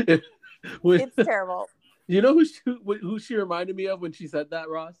 It's terrible. You know who she reminded me of when she said that,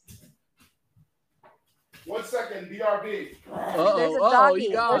 Ross? 1 second, BRB. There's a doggy.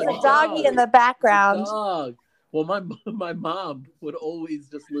 There's a doggy in the background. Dog. Well, my mom would always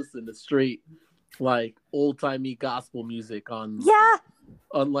just listen to straight, like old-timey gospel music on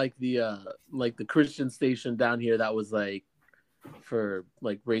like the Christian station down here that was like for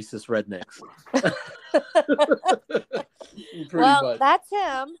like racist rednecks. Well, that's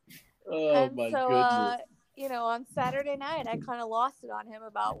him. Oh, and my goodness. On Saturday night, I kind of lost it on him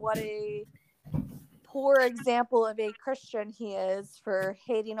about what a poor example of a Christian he is for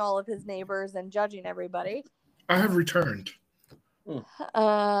hating all of his neighbors and judging everybody. I have returned.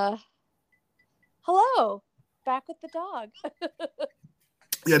 Hello. Back with the dog.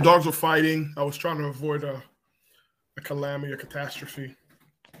 Yeah, dogs were fighting. I was trying to avoid a calamity, a catastrophe.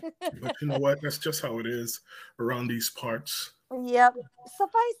 But you know what? That's just how it is around these parts. Yep.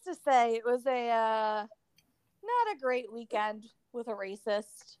 Suffice to say, it was a not a great weekend with a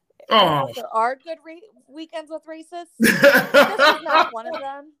racist. Oh, there are good weekends with racists. This is not one of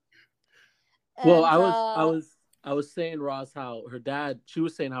them. And, well, I was saying, Ross, how she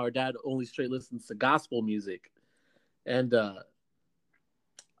was saying how her dad only straight listens to gospel music, and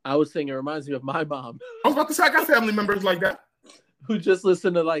I was saying it reminds me of my mom. I was about to say I got family members like that who just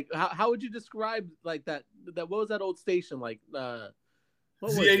listen to like how would you describe like that what was that old station like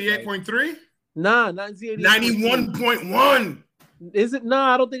Z88.3? Nah, not Z88. 91.1. Is it? No,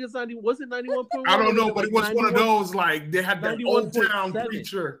 I don't think it's 90. Was it 91.1? I don't know, Was but it was one of those like they had that old town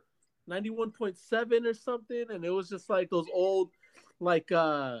preacher. 91.7 or something, and it was just like those old, like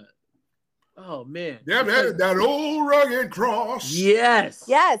oh man, yeah, that old rugged cross. Yes,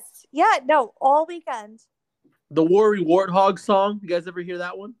 yeah, no, all weekend. The Worry Warthog song. You guys ever hear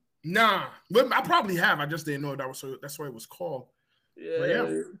that one? Nah, but I probably have. I just didn't know that's why it was called.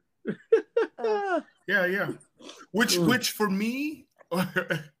 Yeah, yeah. Which for me,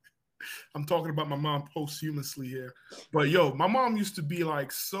 I'm talking about my mom posthumously here, but yo, my mom used to be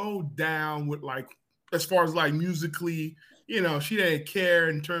like so down with like as far as like musically, she didn't care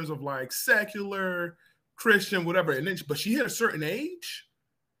in terms of like secular, Christian, whatever. And then, but she hit a certain age,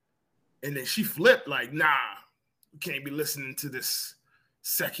 and then she flipped like, nah, we can't be listening to this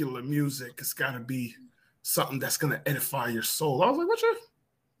secular music. It's got to be something that's gonna edify your soul. I was like,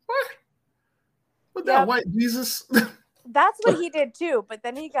 what? What that white Jesus? That's what he did too, but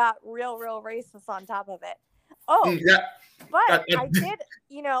then he got real racist on top of it. Oh, yeah. But I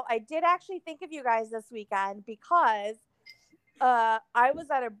did actually think of you guys this weekend because I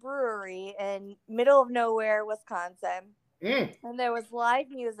was at a brewery in middle of nowhere, Wisconsin, and there was live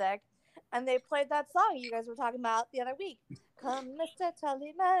music, and they played that song you guys were talking about the other week. Come, Mr.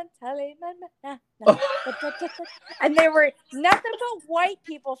 Tullyman. And they were nothing but white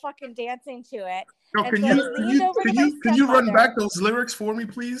people fucking dancing to it. No, can you run back those lyrics for me,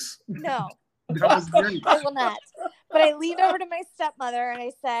 please? No. That was great. I will not. But I leaned over to my stepmother and I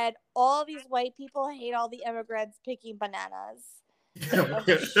said, all these white people hate all the immigrants picking bananas.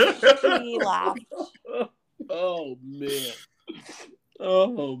 She laughed. Oh,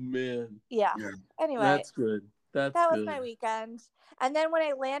 man. Yeah. Anyway. That's good. That was my weekend. And then when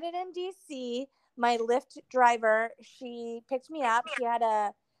I landed in DC, my Lyft driver, she picked me up. She had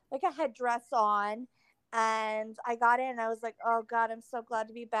a headdress on, and I got in and I was like, oh God, I'm so glad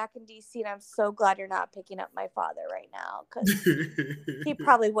to be back in DC, and I'm so glad you're not picking up my father right now, because he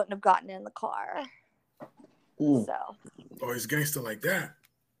probably wouldn't have gotten in the car. So. Oh, he's gangster like that.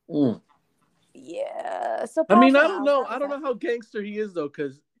 Yeah. So I mean, I don't know how gangster he is though,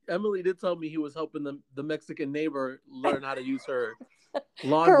 because Emily did tell me he was helping the Mexican neighbor learn how to use her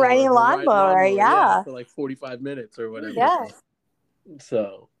lawnmower. Her running lawnmower, yeah. For like 45 minutes or whatever. Yeah.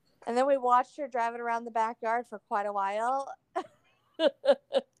 So. And then we watched her driving around the backyard for quite a while. And,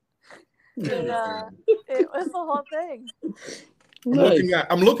 it was the whole thing.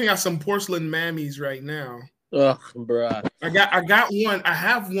 I'm looking at some porcelain mammies right now. Ugh, bruh. I got one. I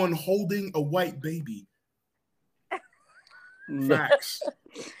have one holding a white baby. Facts.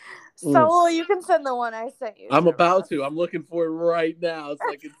 So you can send the one I sent you. I'm about to. I'm looking for it right now,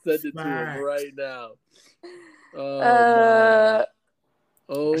 so I can send it to him right now.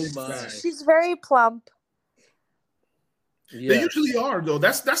 Oh my! She's very plump. Yes. They usually are, though.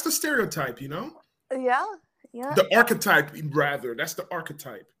 That's the stereotype, Yeah. The archetype, rather. That's the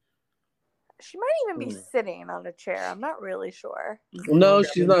archetype. She might even be sitting on a chair. I'm not really sure. No,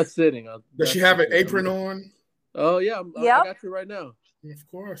 she's not sitting. Does she have an apron on? Oh yeah, I got you right now. Of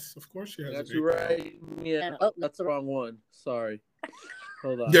course, she has. I got you right. Yeah. Oh, that's the wrong one. Sorry.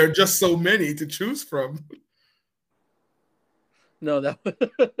 Hold on. There are just so many to choose from. No, that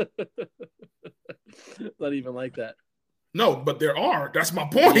not even like that. No, but there are. That's my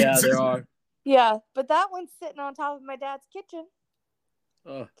point. Yeah, there are. Yeah, but that one's sitting on top of my dad's kitchen.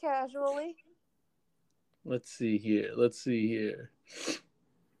 Casually. Let's see here.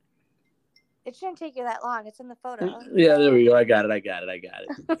 It shouldn't take you that long. It's in the photo. Yeah, there we go. I got it.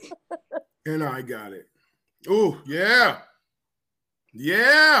 And I got it. Oh, yeah.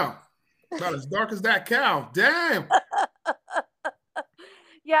 Yeah. Not as dark as that cow. Damn.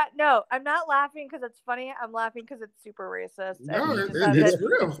 Yeah, no, I'm not laughing because it's funny. I'm laughing because it's super racist. No, it's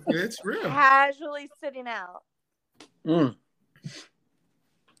real. It's real. Casually sitting out.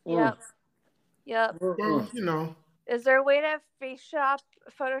 Yep. Well, you know. Is there a way to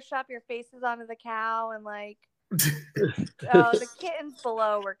Photoshop your faces onto the cow and like? Oh, the kittens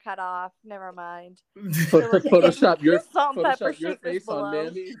below were cut off. Never mind. Photoshop your face below. on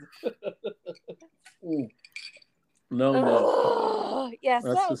Mandy. No. Yes,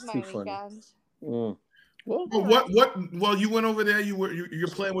 that was my weekend. Well, Well, you went over there. Your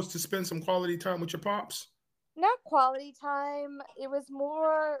plan was to spend some quality time with your pops. Not quality time. It was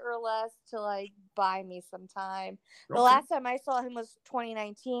more or less to like buy me some time. Okay. The last time I saw him was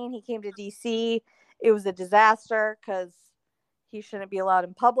 2019. He came to DC. It was a disaster because he shouldn't be allowed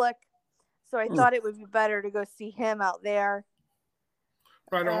in public. So I thought it would be better to go see him out there.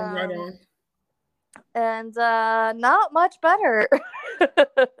 Right on. And not much better.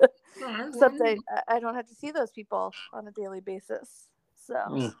 All right, Except well, I don't have to see those people on a daily basis.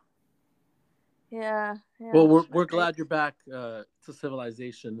 So yeah. Well, we're not glad you're back to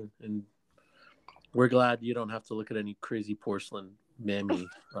civilization, and we're glad you don't have to look at any crazy porcelain mammy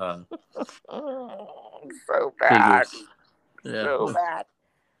great. So bad. figures. Yeah. So bad.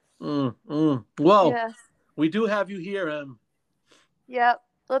 Well, Yeah. we do have you here, Yep.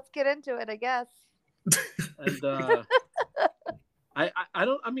 Let's get into it, I guess. and I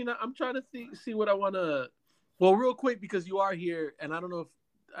don't. I mean, I'm trying to see what I want to. Well, real quick, because you are here, and I don't know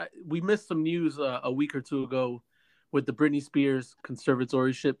if we missed some news a week or two ago with the Britney Spears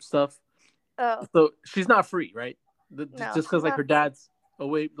conservatorship stuff. Oh. So she's not free, right? No, just because like her dad's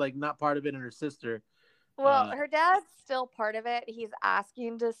away, like not part of it, and her sister. Well, her dad's still part of it. He's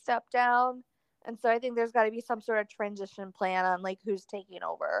asking to step down, and so I think there's got to be some sort of transition plan on like who's taking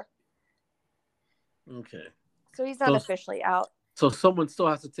over. Okay. So he's not officially out. So someone still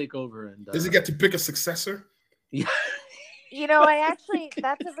has to take over, and does he get to pick a successor? Yeah. You know,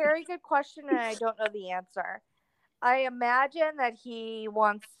 that's a very good question, and I don't know the answer. I imagine that he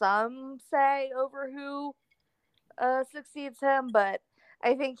wants some say over who succeeds him, but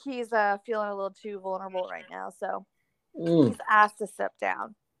I think he's feeling a little too vulnerable right now, so he's asked to step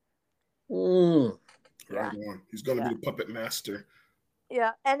down. Right on. He's going to be the puppet master.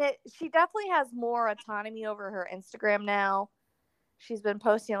 Yeah, and she definitely has more autonomy over her Instagram now. She's been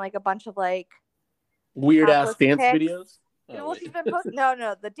posting like a bunch of like weird ass dance pics. videos. Well, she's been posting.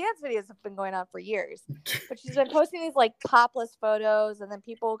 No, the dance videos have been going on for years, but she's been posting these like topless photos, and then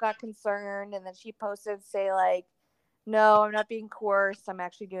people got concerned, and then she posted say like, "No, I'm not being coerced. I'm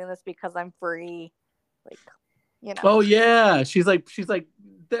actually doing this because I'm free." Like, you know. Oh yeah, she's like.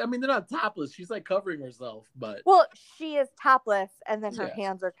 I mean, they're not topless. She's like covering herself, but well, she is topless, and then her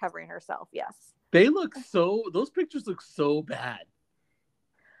hands are covering herself. Yes. They look so. Those pictures look so bad.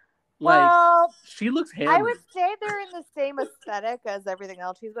 Like, well, she looks hammered. I would say they're in the same aesthetic as everything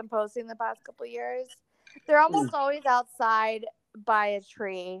else she's been posting the past couple of years. They're almost always outside by a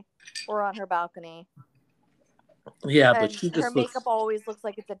tree or on her balcony. Yeah, but she just her makeup always looks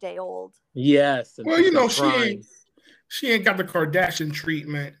like it's a day old. Yes. Well, you know, she ain't got the Kardashian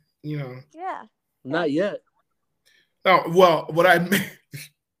treatment, you know. Yeah. Not yet. Oh, well, what I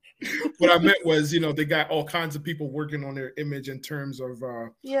meant was, you know, they got all kinds of people working on their image in terms of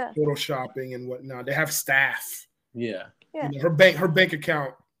photoshopping and whatnot. They have staff. Yeah. Yeah. You know, her bank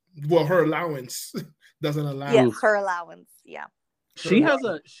account, well, her allowance doesn't allow. Yes, her allowance. Yeah. She has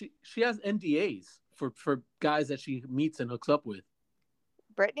she has NDAs for guys that she meets and hooks up with.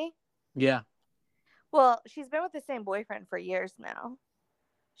 Britney? Yeah. Well, she's been with the same boyfriend for years now.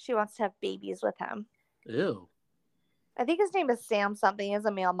 She wants to have babies with him. Ew. I think his name is Sam something. He's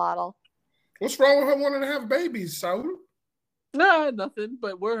a male model. What's wrong with her wanting to have babies, Saul? Nah, nothing.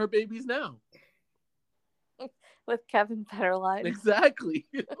 But where are her babies now? With Kevin Federline. Exactly.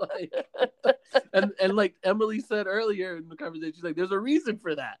 and like Emily said earlier in the conversation, she's like, there's a reason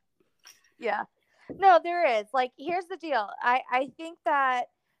for that. Yeah. No, there is. Like, here's the deal. I think that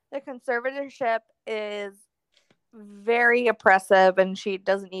the conservatorship is very oppressive, and she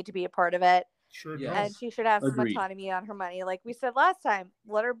doesn't need to be a part of it. Sure does. And she should have some Agreed. autonomy on her money. Like we said last time,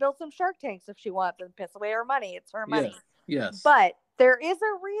 let her build some Shark Tanks if she wants and piss away her money. It's her money. Yes. But there is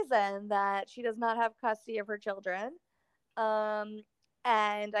a reason that she does not have custody of her children.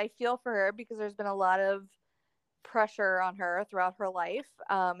 And I feel for her because there's been a lot of pressure on her throughout her life.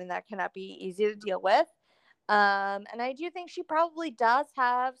 And that cannot be easy to deal with. And I do think she probably does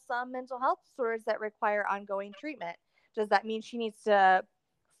have some mental health disorders that require ongoing treatment. Does that mean she needs to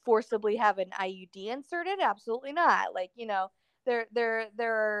forcibly have an IUD inserted? Absolutely not. Like, you know, there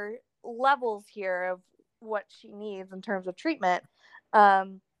are levels here of what she needs in terms of treatment. But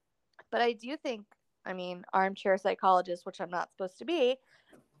I do think, I mean, armchair psychologist, which I'm not supposed to be,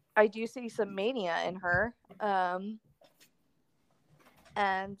 I do see some mania in her. And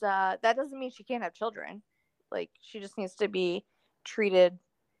that doesn't mean she can't have children. Like, she just needs to be treated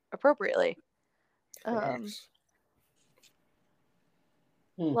appropriately.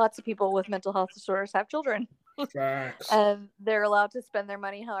 Lots of people with mental health disorders have children. Facts. And they're allowed to spend their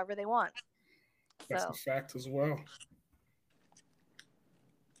money however they want. That's a fact as well.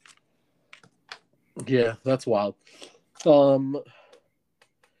 Yeah, that's wild.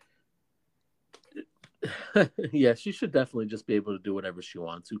 Yeah, she should definitely just be able to do whatever she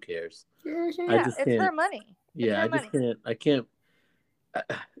wants. Who cares? Yeah, it's her money. Yeah, I can't.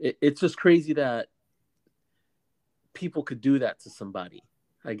 It's just crazy that people could do that to somebody.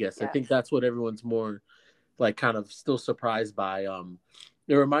 I guess. Yeah. I think that's what everyone's more like kind of still surprised by.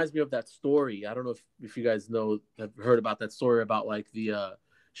 It reminds me of that story. I don't know if you guys have heard about that story about like the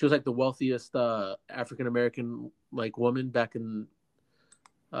She was like the wealthiest African American like woman back in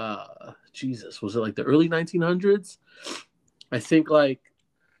Jesus, was it like the early 1900s? I think like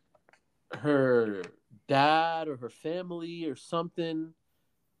her dad or her family or something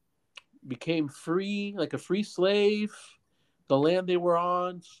became free, like a free slave. The land they were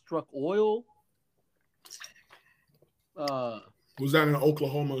on struck oil. Was that in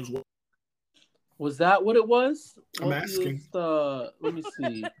Oklahoma as well? Was that what it was? I'm asking. Let me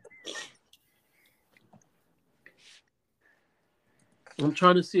see. I'm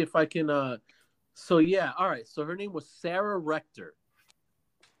trying to see if I can. So yeah, all right. So her name was Sarah Rector,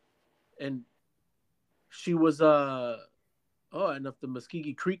 and she was and of the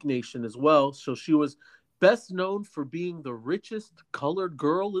Muskogee Creek Nation as well. So she was best known for being the richest colored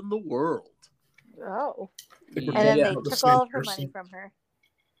girl in the world. Oh. They were And then Yeah. they the took same all of her person. money from her.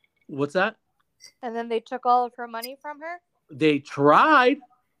 What's that? And then they took all of her money from her? They tried.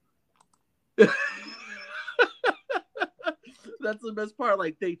 That's the best part.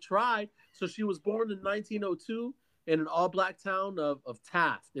 Like, they tried. So she was born in 1902 in an all-black town of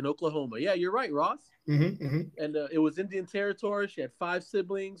Taft in Oklahoma. Yeah, you're right, Ross. And it was Indian Territory. She had 5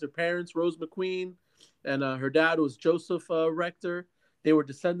 siblings. Her parents, Rose McQueen, and her dad was Joseph Rector. They were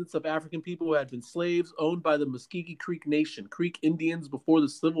descendants of African people who had been slaves owned by the Muskogee Creek Nation, Creek Indians before the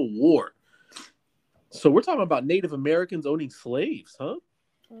Civil War. So we're talking about Native Americans owning slaves, huh?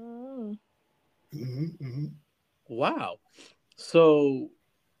 Mm. Wow. So,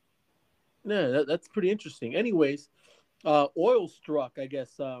 yeah, that's pretty interesting. Anyways, oil struck, I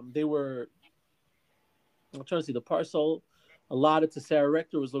guess. They were, I'm trying to see, the parcel allotted to Sarah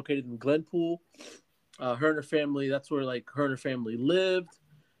Rector was located in Glenpool. Her and her family, that's where like her and her family lived.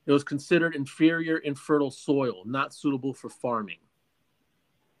 It was considered inferior, infertile soil, not suitable for farming.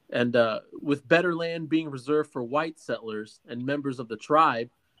 And with better land being reserved for white settlers and members of the tribe,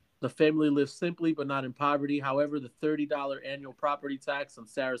 the family lived simply but not in poverty. However, the $30 annual property tax on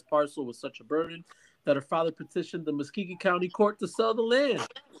Sarah's parcel was such a burden that her father petitioned the Muskogee County Court to sell the land.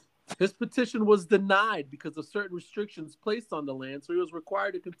 His petition was denied because of certain restrictions placed on the land, so he was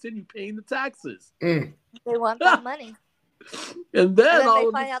required to continue paying the taxes. They want that money. And then they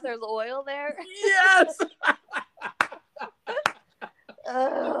find out there's oil there? Yes!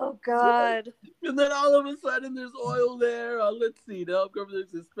 Oh, God. And then all of a sudden there's oil there. Let's see. To help cover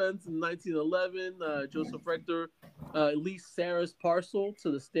this expense in 1911, Joseph Rector leased Sarah's parcel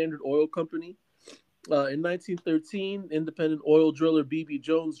to the Standard Oil Company. In 1913, independent oil driller B.B.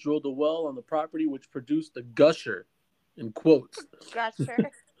 Jones drilled a well on the property which produced a gusher, in quotes,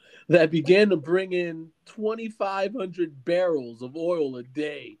 that began to bring in 2,500 barrels of oil a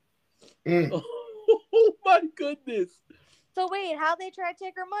day. Oh, my goodness. So wait, how'd they try to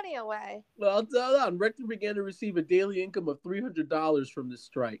take her money away? Well, I'll tell you, Rector began to receive a daily income of $300 from this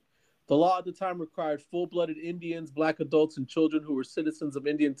strike. The law at the time required full-blooded Indians, black adults, and children who were citizens of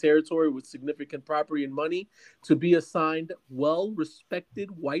Indian Territory with significant property and money to be assigned well-respected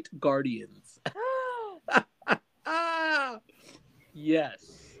white guardians.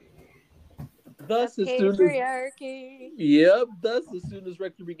 Yes. Thus, as soon as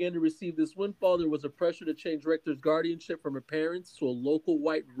Rector began to receive this windfall, there was a pressure to change Rector's guardianship from her parents to a local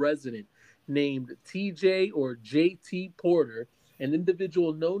white resident named T.J. or J.T. Porter, an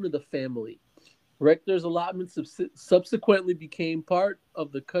individual known to the family. Rector's allotment subsequently became part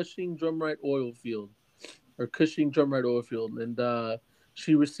of the Cushing Drumright oil field, and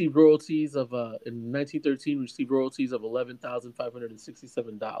she received royalties of in 1913 received royalties of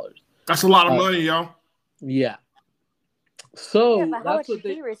 $11,567. That's a lot of money, yo. Yeah. So but how much did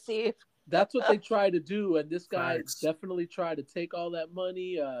he receive? That's what they tried to do, and this guy definitely tried to take all that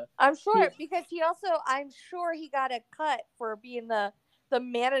money. I'm sure because I'm sure he got a cut for being the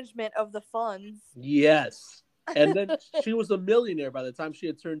management of the funds. Yes. And then she was a millionaire by the time she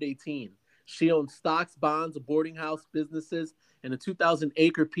had turned 18. She owned stocks, bonds, a boarding house, businesses, and a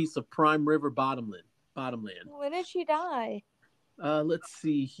 2,000-acre piece of prime river bottomland. When did she die? Let's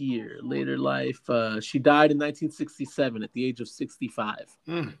see here. Later life. She died in 1967 at the age of 65.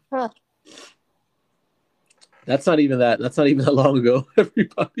 Huh. That's not even that long ago.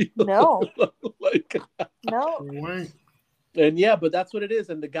 Everybody. No. Like, no. And yeah, but that's what it is.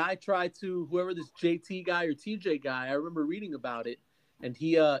 And the guy tried to, whoever this JT guy or TJ guy, I remember reading about it, and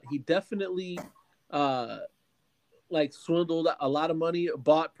he definitely like swindled a lot of money,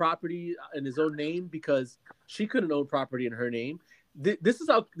 bought property in his own name because she couldn't own property in her name. This is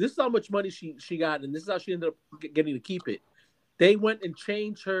how much money she got, and this is how she ended up getting to keep it. They went and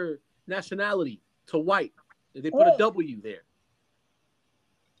changed her nationality to white. They put a W there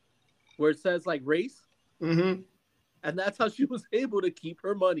where it says like race. Mm-hmm. And that's how she was able to keep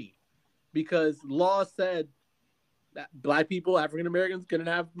her money, because law said that Black people, African Americans, couldn't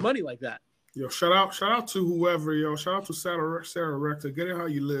have money like that. Yo, shout out to whoever, yo. Shout out to Sarah Rector. Get it how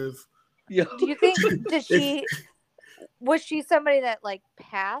you live. Yo. Do you think was she somebody that like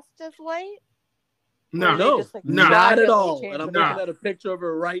passed as white? No, No, just, like, not at rapidly all. changed And I'm it? looking at a picture of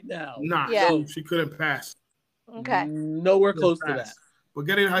her right now. Nah, Yeah. she couldn't pass. Okay. Nowhere close to that. But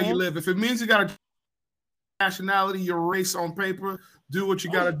get it how you Yeah. live. If it means you got a nationality, your race on paper, do what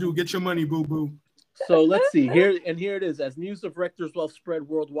you got to do. Get your money, boo-boo. So let's see here, and here it is. As news of Rector's wealth spread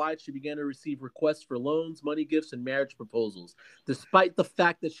worldwide, she began to receive requests for loans, money gifts, and marriage proposals, despite the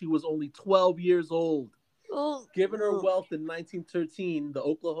fact that she was only 12 years old. Given her wealth in 1913, the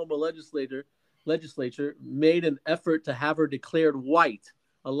Oklahoma legislature made an effort to have her declared white,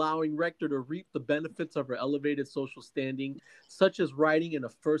 allowing Rector to reap the benefits of her elevated social standing, such as riding in a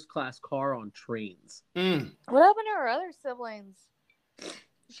first-class car on trains. What happened to her other siblings? Did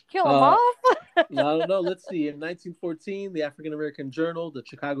she kill them off? I don't know. Let's see. In 1914, the African American Journal, the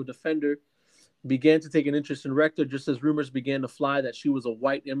Chicago Defender, began to take an interest in Rector, just as rumors began to fly that she was a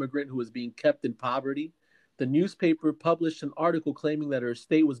white immigrant who was being kept in poverty. The newspaper published an article claiming that her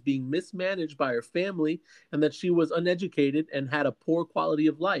estate was being mismanaged by her family and that she was uneducated and had a poor quality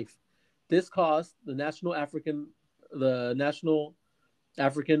of life. This caused the National African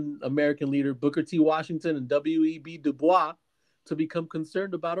American leader Booker T. Washington and W.E.B. Du Bois to become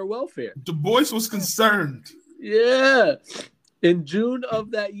concerned about her welfare. Du Bois was concerned. Yeah. In June of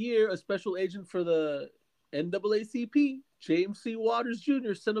that year, a special agent for the NAACP, James C. Waters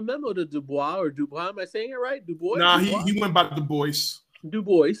Jr., sent a memo to Du Bois, am I saying it right? Du Bois? Nah, Du Bois? he went by Du Bois. Du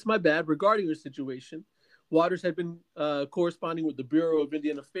Bois, my bad, regarding her situation. Waters had been corresponding with the Bureau of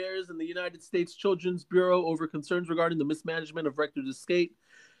Indian Affairs and the United States Children's Bureau over concerns regarding the mismanagement of Rector's estate.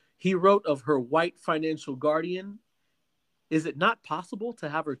 He wrote of her white financial guardian, "Is it not possible to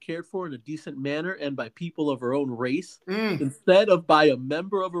have her cared for in a decent manner and by people of her own race, instead of by a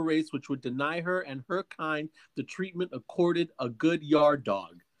member of a race which would deny her and her kind the treatment accorded a good yard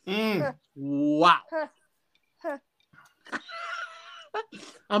dog?" Wow.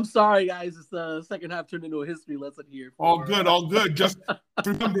 I'm sorry, guys. It's the second half turned into a history lesson here. All good. Just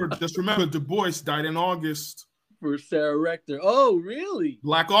remember, Du Bois died in August. For Sarah Rector. Oh, really?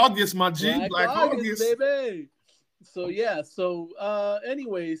 Black August, my G. Black August, baby. So yeah.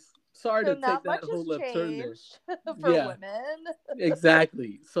 anyways, sorry to take that whole left turn there. For women.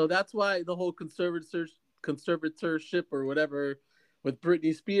 Exactly. So that's why the whole conservatorship or whatever with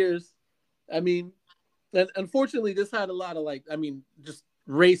Britney Spears. I mean, and unfortunately, this had a lot of just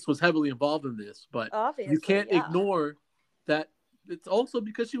race was heavily involved in this, but obviously, you can't ignore that it's also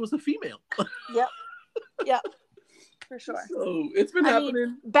because she was a female. Yep. For sure. So it's been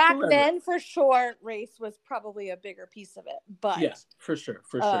happening back forever. then. For sure, race was probably a bigger piece of it, but yeah, for sure.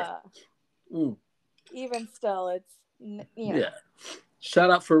 Even still, it's yeah.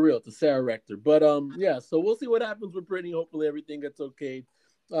 Shout out for real to Sarah Rector, but yeah. So we'll see what happens with Britney. Hopefully, everything gets okay.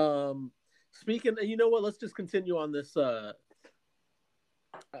 Speaking, you know what? Let's just continue on this.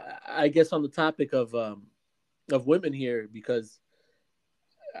 I guess on the topic of women here, because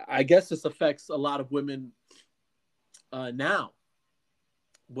I guess this affects a lot of women. Now,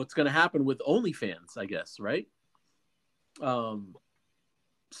 what's going to happen with OnlyFans, I guess, right? So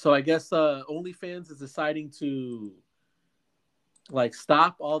I guess OnlyFans is deciding to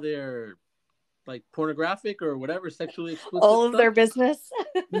stop all their pornographic or whatever sexually explicit all of stuff. their business.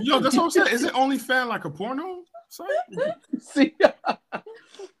 Yo, that's what I'm saying. Is it OnlyFans like a porno site? See,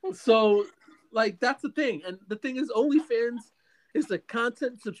 so that's the thing, and the thing is, OnlyFans is a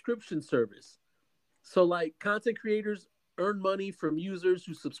content subscription service. So content creators earn money from users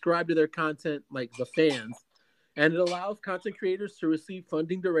who subscribe to their content, like the fans, and it allows content creators to receive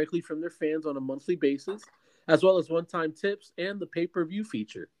funding directly from their fans on a monthly basis, as well as one-time tips and the pay-per-view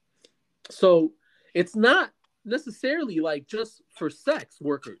feature. So it's not necessarily just for sex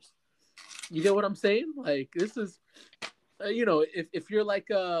workers. You get what I'm saying? This is, if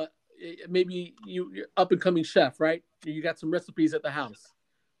you're maybe you're up and coming chef, right? You got some recipes at the house.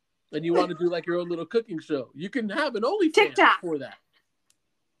 And you want to do your own little cooking show, you can have an OnlyFans TikTok for that.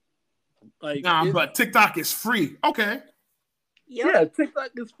 But TikTok is free. Okay. Yeah,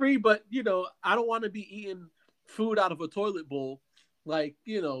 TikTok is free, but I don't want to be eating food out of a toilet bowl, an ice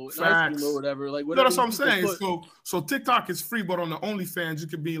cream or whatever. That's what I'm saying. So TikTok is free, but on the OnlyFans, you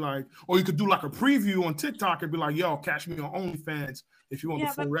could be or you could do a preview on TikTok and be yo, catch me on OnlyFans. If you want the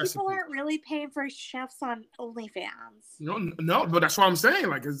full recipe. People aren't really paying for chefs on OnlyFans. No, but that's what I'm saying.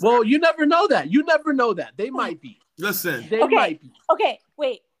 Well, you never know that. They might be. Listen. They might be. Okay,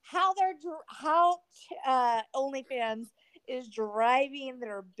 wait. OnlyFans is driving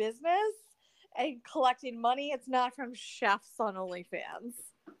their business and collecting money. It's not from chefs on OnlyFans.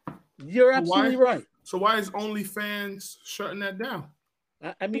 You're absolutely right. So why is OnlyFans shutting that down?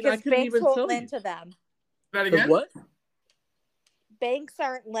 I mean, because I couldn't banks even won't tell lend you. to them. That again? What? Banks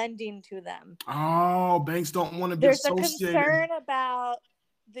aren't lending to them. Oh, banks don't want to be There's associated. a concern about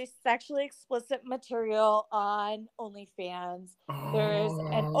the sexually explicit material on OnlyFans. There's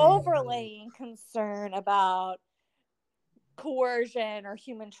an overlaying concern about coercion or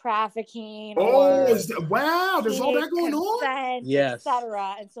human trafficking. Wow, there's all that going on? Yes.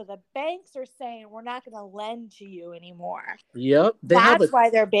 Etc. And so the banks are saying, we're not going to lend to you anymore. Yep. That's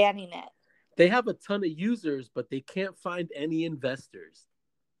why they're banning it. They have a ton of users, but they can't find any investors.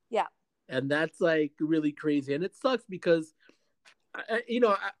 Yeah. And that's like really crazy. And it sucks because,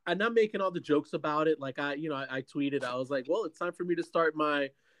 I'm not making all the jokes about it. Like I tweeted, I was like, well, it's time for me to start my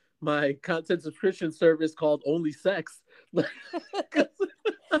content subscription service called Only Sex. Well,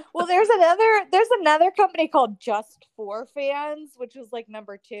 there's another company called Just For Fans, which was like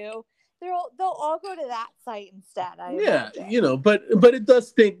number 2. They'll all go to that site instead. But it does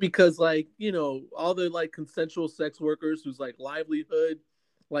stink because all the like consensual sex workers whose like livelihood,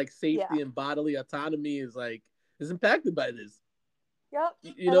 like safety and bodily autonomy is impacted by this. Yep.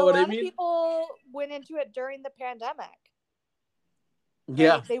 You know what I mean? A lot of people went into it during the pandemic.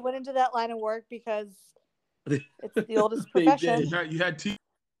 Yeah. Right? They went into that line of work because it's the oldest profession. You had teachers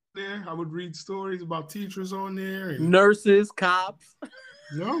there. I would read stories about teachers on there. Nurses, cops.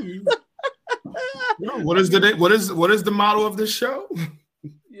 No, what is the motto of this show?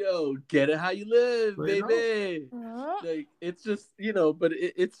 Yo, get it how you live, baby. Like it's just but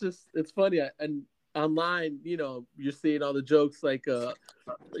it's funny and online you're seeing all the jokes like all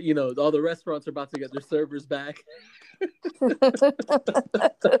the restaurants are about to get their servers back.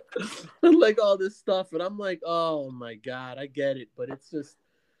 Like all this stuff, and I'm like, oh my god, I get it, but it's just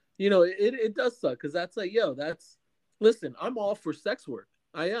it does suck because that's like, listen, I'm all for sex work.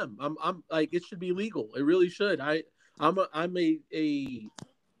 I am. I'm like, it should be legal. It really should. I'm a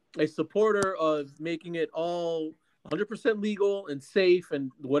supporter of making it all 100% legal and safe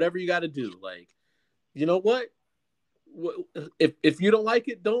and whatever you got to do. Like, you know what? If you don't like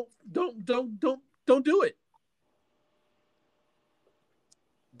it, don't do it.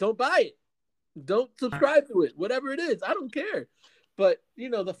 Don't buy it. Don't subscribe to it. Whatever it is, I don't care. But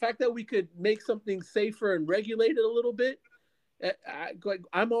the fact that we could make something safer and regulate it a little bit,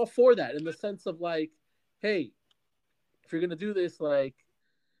 I'm all for that in the sense of like, hey, if you're gonna do this, like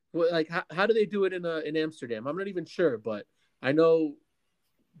how do they do it in Amsterdam? I'm not even sure, but I know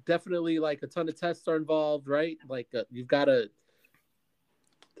definitely like a ton of tests are involved, right? Like you've got to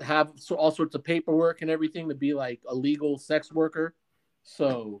have all sorts of paperwork and everything to be like a legal sex worker.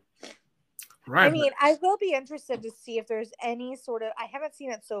 So, right. I mean, I will be interested to see if there's any sort of. I haven't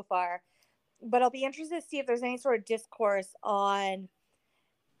seen it so far. But I'll be interested to see if there's any sort of discourse on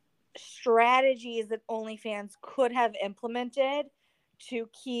strategies that OnlyFans could have implemented to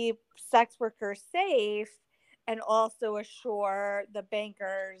keep sex workers safe and also assure the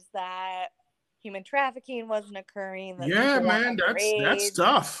bankers that human trafficking wasn't occurring. That man, that's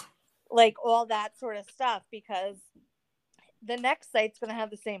tough. Like all that sort of stuff, because the next site's going to have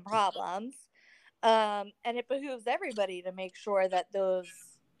the same problems. And it behooves everybody to make sure that those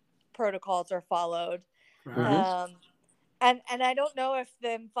protocols are followed. And I don't know if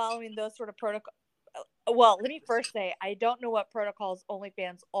them following those sort of protocols. Well, let me first say, I don't know what protocols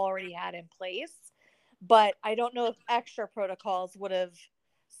OnlyFans already had in place, but I don't know if extra protocols would have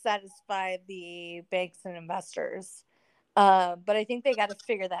satisfied the banks and investors. But I think they got to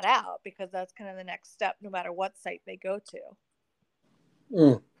figure that out because that's kind of the next step, no matter what site they go to.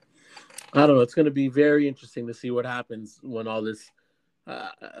 I don't know. It's going to be very interesting to see what happens when all this, I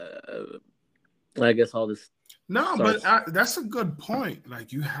guess all this. No, starts. But that's a good point.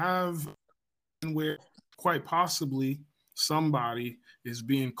 Like you have where quite possibly somebody is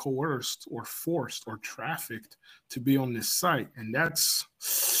being coerced or forced or trafficked to be on this site. And that's,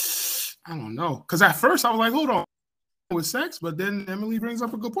 I don't know. Because at first I was like, hold on, with sex, but then Emily brings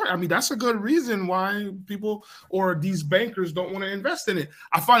up a good point. I mean, that's a good reason why people or these bankers don't want to invest in it.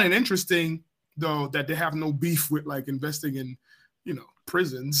 I find it interesting, though, that they have no beef with like investing in,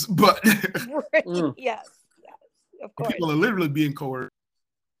 prisons, but yes, of course. People are literally being coerced.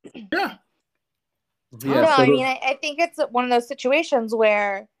 Yeah. No, I mean, I think it's one of those situations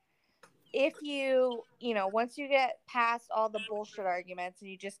where if you, once you get past all the bullshit arguments and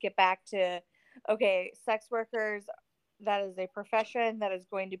you just get back to, okay, sex workers, that is a profession that is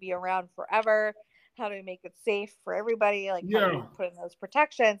going to be around forever. How do we make it safe for everybody? Like, how do we Yeah. put in those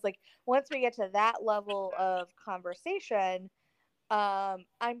protections? Like, once we get to that level of conversation,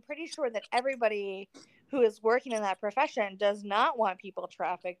 I'm pretty sure that everybody who is working in that profession does not want people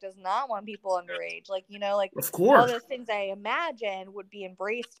trafficked, does not want people underage. Like, you know, like Of all course. those things I imagine would be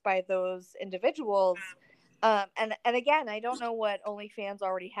embraced by those individuals. And again, I don't know what OnlyFans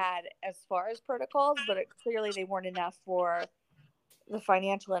already had as far as protocols, but clearly they weren't enough for the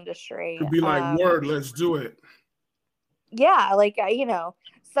financial industry. To be like, word, let's do it. Yeah, like, you know,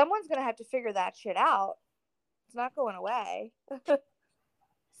 someone's going to have to figure that shit out. It's not going away. So,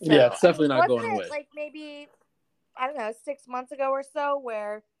 Yeah, it's definitely not wasn't going it away. like maybe, I don't know, 6 months ago or so,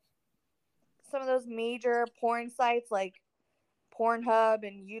 where some of those major porn sites like Pornhub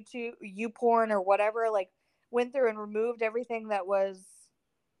and YouTube, YouPorn or whatever, like went through and removed everything that was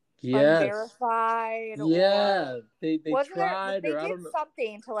Yes. unverified? Yeah. Or They wasn't there? tried, They or I did don't know.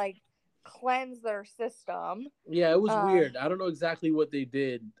 something to like cleanse their system. Yeah, it was weird. I don't know exactly what they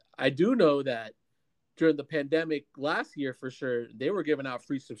did. I do know that during the pandemic last year, for sure, they were giving out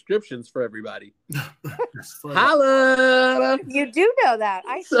free subscriptions for everybody. It's funny. Holla! You do know that.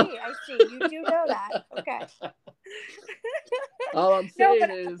 I So- see. You do know that. Okay. All I'm No, saying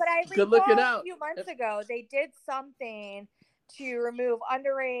is, but I good looking recall a out. few months ago they did something to remove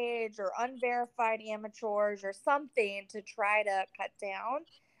underage or unverified amateurs or something to try to cut down.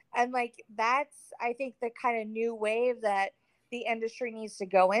 And like that's, I think, the kind of new wave that the industry needs to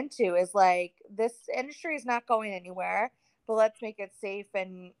go into is like, this industry is not going anywhere, but let's make it safe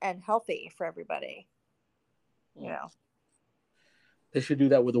and healthy for everybody. You know. They should do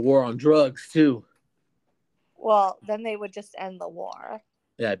that with the war on drugs too. Well, then they would just end the war.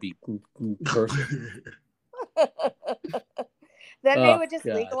 That'd be perfect. Then they Oh, would just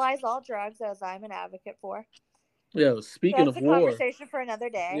God. legalize all drugs, as I'm an advocate for. Yo, speaking That's of a war, conversation for another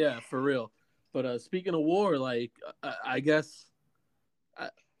day. yeah, for real. But speaking of war, like I guess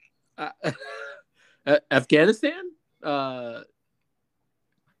Afghanistan. I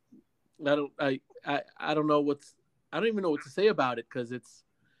don't know I don't even know what to say about it, because it's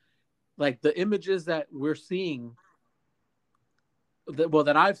like the images that we're seeing,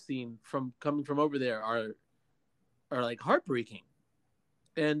 that I've seen from coming from over there are like heartbreaking,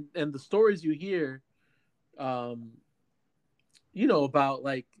 and the stories you hear, you know, about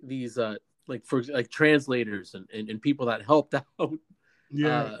like these like for like translators and people that helped out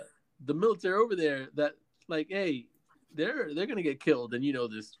Yeah. the military over there, that like, hey, they're gonna get killed, and you know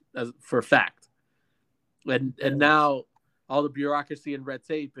this as for a fact, and now all the bureaucracy and red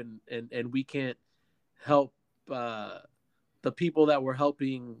tape, and we can't help the people that were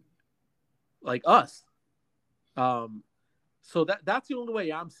helping, like us. So that's the only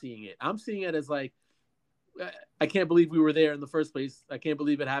way I'm seeing it. I'm seeing it as like, I can't believe we were there in the first place. I can't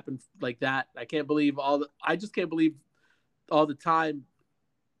believe it happened like that. I just can't believe all the time.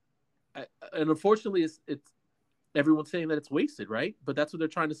 And unfortunately, it's everyone's saying that it's wasted, right? But that's what they're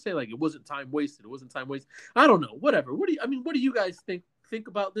trying to say. Like, it wasn't time wasted. It wasn't time wasted. I don't know. Whatever. What do you guys think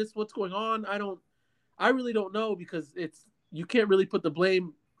about this? What's going on? I really don't know, because you can't really put the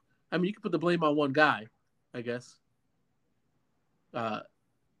blame. I mean, you can put the blame on one guy, I guess.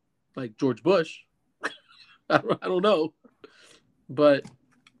 Like George Bush. I don't know. But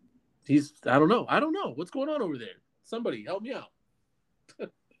I don't know. What's going on over there? Somebody help me out.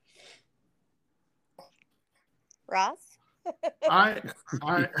 Ross?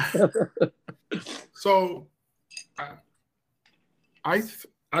 So I've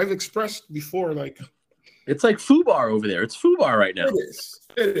expressed before, like, it's like FUBAR over there. It's FUBAR right now.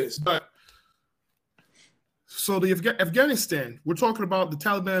 It is. But so the Afghanistan, we're talking about the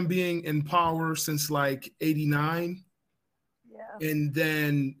Taliban being in power since like '89. Yeah. And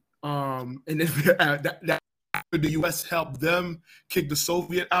then that the U.S. helped them kick the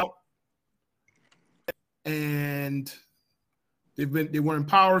Soviet out, and they were in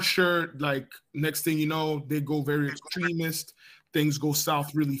power. Sure, like next thing you know, they go very extremist. Things go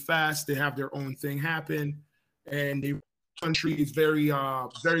south really fast. They have their own thing happen, and the country is very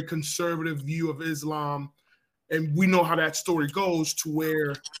conservative view of Islam, and we know how that story goes. To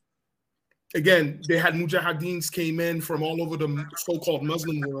where, again, they had mujahideens came in from all over the so-called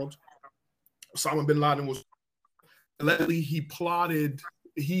Muslim world. Osama bin Laden was allegedly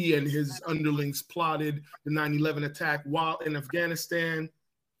he and his underlings plotted the 9/11 attack while in Afghanistan.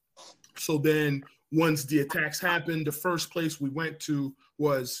 So then once the attacks happened, the first place we went to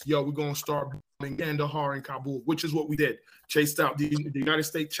was, we're going to start bombing Kandahar and Kabul, which is what we did. Chased out the United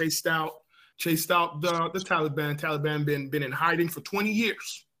States, chased out the Taliban. Taliban been in hiding for 20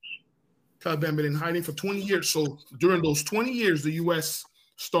 years. Taliban been in hiding for 20 years. So during those 20 years, the U.S.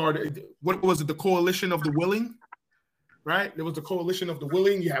 started. What was it? The Coalition of the Willing, right? There was the Coalition of the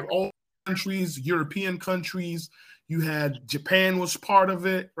Willing. You have all countries, European countries. You had Japan was part of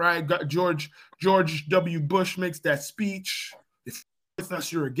it, right? George W. Bush makes that speech. If you're with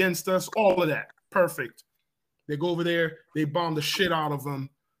us, you're against us. All of that. Perfect. They go over there. They bomb the shit out of them.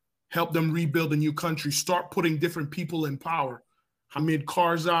 Help them rebuild a new country. Start putting different people in power. Hamid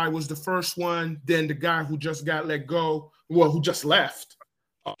Karzai was the first one. Then the guy who just got let go, well, who just left.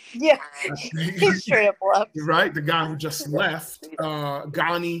 Yeah, he straight up left. Right? The guy who just left.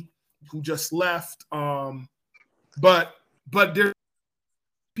 Ghani, who just left. But there's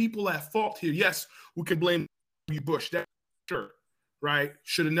people at fault here. Yes, we could blame Bush. That's sure. Right?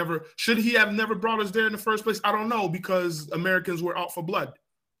 Should he have never brought us there in the first place? I don't know, because Americans were out for blood.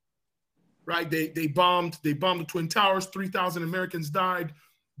 Right? They bombed the Twin Towers. 3,000 Americans died.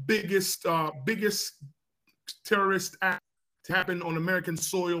 Biggest terrorist act to happen on American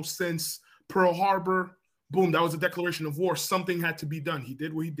soil since Pearl Harbor. Boom, that was a declaration of war. Something had to be done. He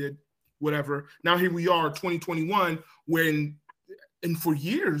did what he did, whatever. Now here we are, 2021, and for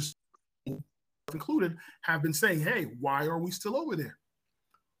years, included, have been saying, hey, why are we still over there?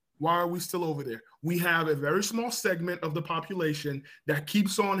 Why are we still over there? We have a very small segment of the population that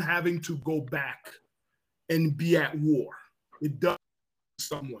keeps on having to go back and be at war. It does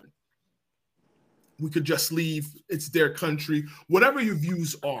someone. We could just leave. It's their country. Whatever your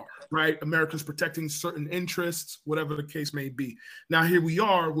views are, right? America's protecting certain interests, whatever the case may be. Now here we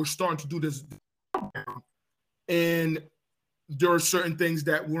are. We're starting to do this. And there are certain things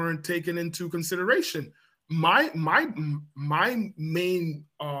that weren't taken into consideration. My main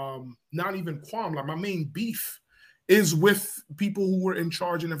not even qualm, like my main beef is with people who were in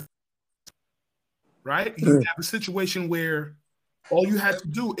charge in right? You have a situation where all you had to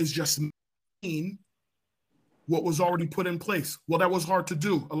do is just mean what was already put in place. Well, that was hard to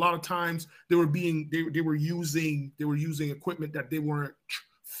do. A lot of times they were using equipment that they weren't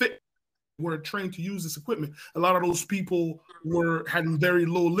weren't trained to use this equipment. A lot of those people had very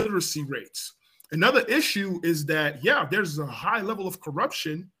low literacy rates. Another issue is that, yeah, there's a high level of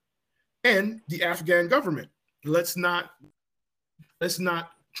corruption in the Afghan government. Let's not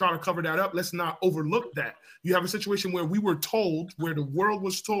try to cover that up. Let's not overlook that. You have a situation where where the world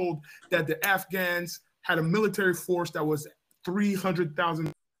was told that the Afghans had a military force that was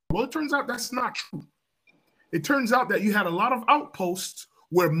 300,000. Well, it turns out that's not true. It turns out that you had a lot of outposts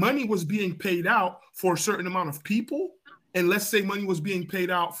where money was being paid out for a certain amount of people. And let's say money was being paid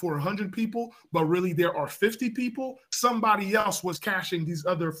out for 100 people, but really there are 50 people. Somebody else was cashing these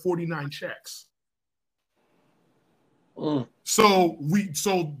other 49 checks. So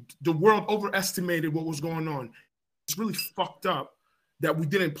the world overestimated what was going on. It's really fucked up that we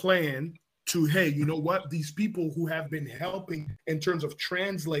didn't plan to, hey, you know what? These people who have been helping in terms of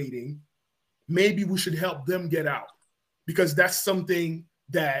translating, maybe we should help them get out, because that's something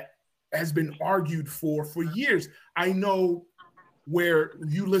that has been argued for years. I know where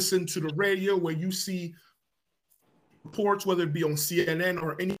you listen to the radio, where you see reports, whether it be on CNN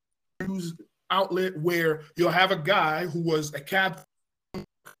or any news outlet, where you'll have a guy who was a cab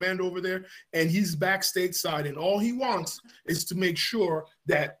commander over there, and he's back stateside, and all he wants is to make sure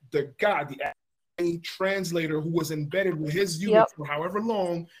that the translator who was embedded with his unit for however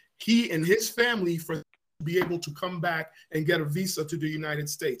long, he and his family be able to come back and get a visa to the United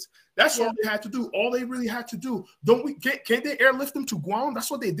States. That's all they had to do. All they really had to do. Can't they airlift them to Guam? That's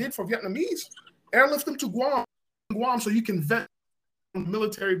what they did for Vietnamese. Airlift them to Guam so you can vet on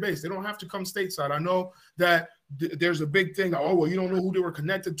military base. They don't have to come stateside. I know that there's a big thing. Oh, well, you don't know who they were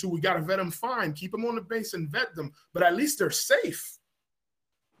connected to. We got to vet them. Fine. Keep them on the base and vet them. But at least they're safe.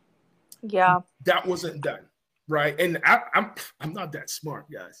 Yeah. That wasn't done. Right. And I'm not that smart,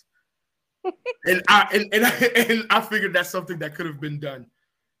 guys. and I figured that's something that could have been done,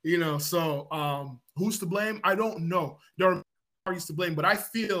 you know. So who's to blame? I don't know. There are parties to blame, but I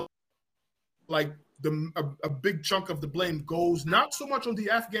feel like a big chunk of the blame goes not so much on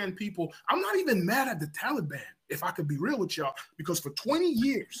the Afghan people. I'm not even mad at the Taliban, if I could be real with y'all, because for 20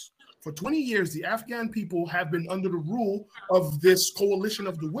 years, the Afghan people have been under the rule of this coalition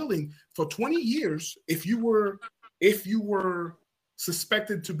of the willing. For 20 years, if you were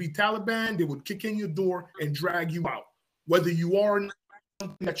suspected to be Taliban, they would kick in your door and drag you out, whether you are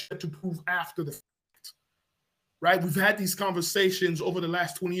something that you have to prove after the fact. Right? We've had these conversations over the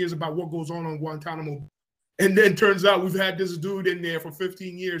last 20 years about what goes on Guantanamo. And then turns out we've had this dude in there for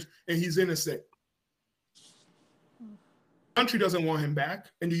 15 years and he's innocent. The country doesn't want him back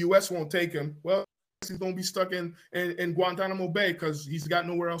and the U.S. won't take him. Well, he's going to be stuck in Guantanamo Bay because he's got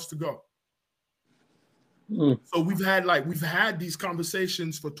nowhere else to go. So we've had these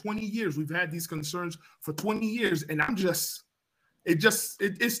conversations for 20 years. We've had these concerns for 20 years, and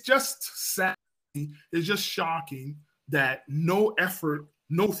it's just sad. It's just shocking that no effort,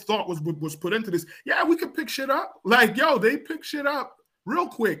 no thought was put into this. Yeah, we could pick shit up. Like, yo, they pick shit up real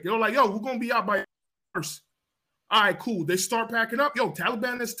quick. They're like, yo, we're gonna be out by first. All right, cool. They start packing up. Yo,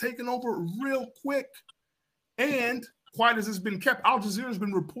 Taliban is taking over real quick. And quiet as it's been kept, Al Jazeera has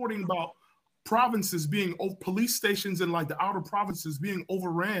been reporting about provinces being police stations in like the outer provinces being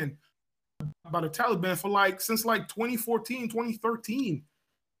overran by the Taliban for since 2014, 2013.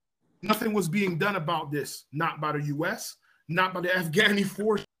 Nothing was being done about this, not by the US, not by the Afghani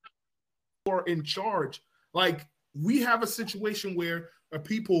force who are in charge. Like, we have a situation where a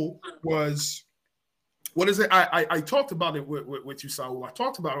people was, what is it? I talked about it with you, Saul. I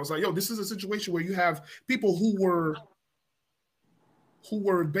talked about it. I was like, yo, this is a situation where you have people who were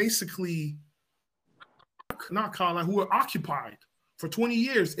basically who were occupied for 20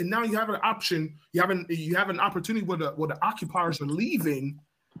 years, and now you have an option. You have an opportunity where the occupiers are leaving,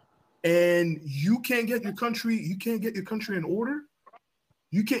 and you can't get your country in order.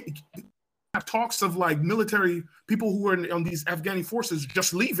 You can't have talks of like military people who are on these Afghani forces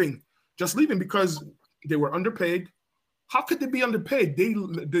just leaving because they were underpaid. How could they be underpaid?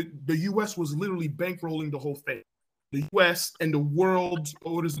 The U.S. was literally bankrolling the whole thing. The U.S. and the world,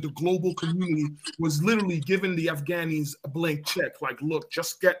 or the global community, was literally giving the Afghanis a blank check. Like, look,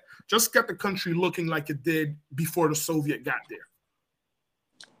 just get the country looking like it did before the Soviet got there.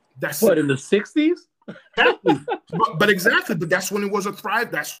 That's what, in the 60s? Exactly. but exactly. But that's when it was a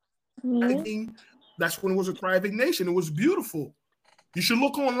thrive. That's when it was a thriving nation. It was beautiful. You should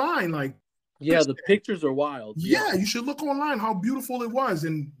look online. Like, yeah, the pictures are wild. Yeah, you should look online how beautiful it was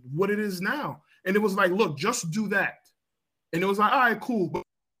and what it is now. And it was like, look, just do that. And it was like, all right, cool. But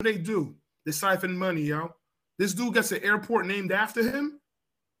what do they do? They siphon money, yo. This dude gets an airport named after him,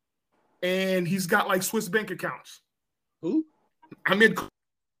 and he's got like Swiss bank accounts. Who? Hamid.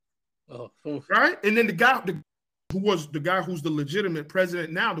 Oh, right. And then the guy who's the legitimate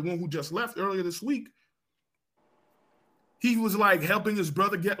president now, the one who just left earlier this week, he was like helping his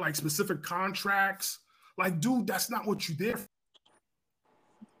brother get like specific contracts. Like, dude, that's not what you're there for.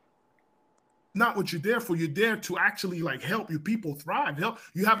 Not what you're there for. You're there to actually like help your people thrive.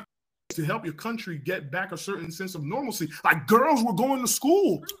 You have to help your country get back a certain sense of normalcy. Like, girls were going to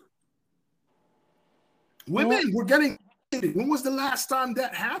school. Women were getting. When was the last time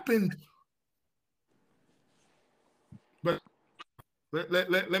that happened? But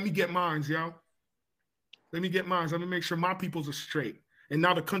let me get mine, yo. Let me get mine. Let me make sure my peoples are straight. And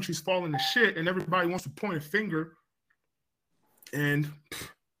now the country's falling to shit, and everybody wants to point a finger. And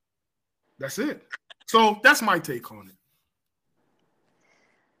that's it. So that's my take on it.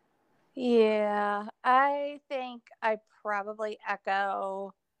 Yeah, I think I probably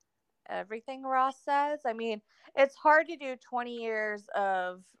echo everything Ross says. I mean, it's hard to do 20 years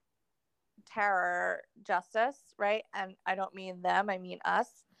of terror justice, right? And I don't mean them, I mean us.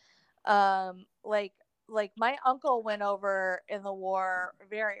 Like my uncle went over in the war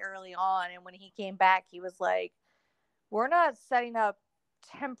very early on, and when he came back, he was like, we're not setting up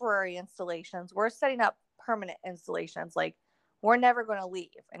temporary installations, we're setting up permanent installations. Like, we're never going to leave.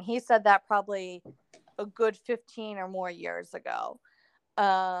 And he said that probably a good 15 or more years ago.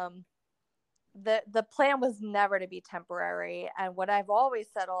 The plan was never to be temporary. And what I've always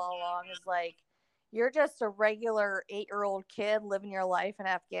said all along is like, you're just a regular 8-year-old kid living your life in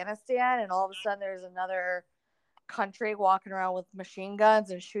Afghanistan, and all of a sudden there's another country walking around with machine guns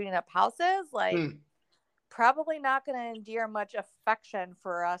and shooting up houses. Like, probably not going to endear much affection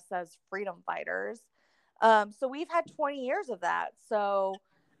for us as freedom fighters. So we've had 20 years of that. So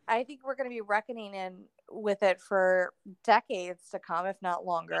I think we're going to be reckoning with it for decades to come, if not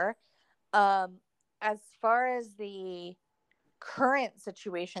longer. As far as the current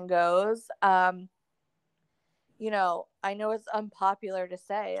situation goes, I know it's unpopular to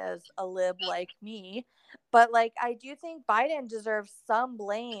say as a lib like me, but like, I do think Biden deserves some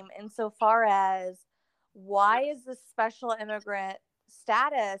blame insofar as why is the special immigrant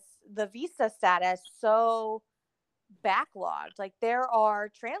status, the visa status, so backlogged? Like, there are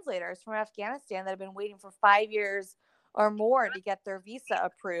translators from Afghanistan that have been waiting for 5 years or more to get their visa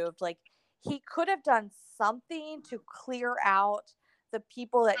approved. Like, he could have done something to clear out the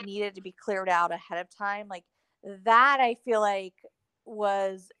people that needed to be cleared out ahead of time. Like, that I feel like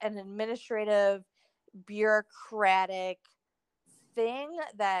was an administrative, bureaucratic thing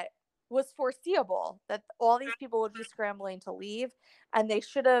that was foreseeable, that all these people would be scrambling to leave, and they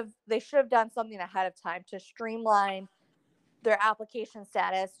should have done something ahead of time to streamline their application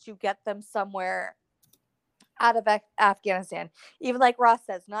status to get them somewhere out of Afghanistan. Even like Ross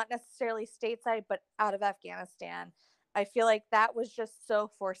says, not necessarily stateside, but out of Afghanistan. I feel like that was just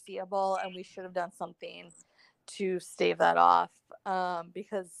so foreseeable, and we should have done something to stave that off,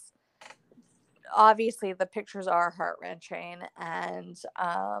 because obviously the pictures are heart-wrenching, and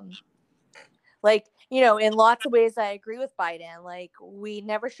like, you know, in lots of ways I agree with Biden. Like, we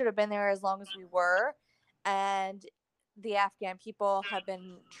never should have been there as long as we were, and the Afghan people have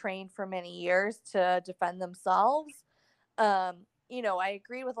been trained for many years to defend themselves. You know, I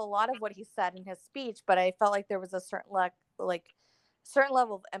agree with a lot of what he said in his speech, but I felt like there was a certain certain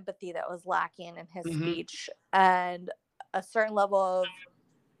level of empathy that was lacking in his speech, and a certain level of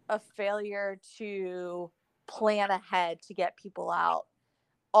a failure to plan ahead to get people out,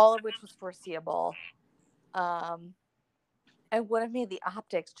 all of which was foreseeable, and would have made the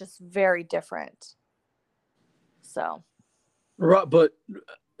optics just very different. So, but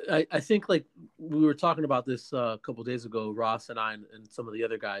I think, like, we were talking about this a couple of days ago, Ross and I and some of the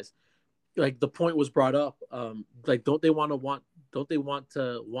other guys. Like, the point was brought up, like, don't they want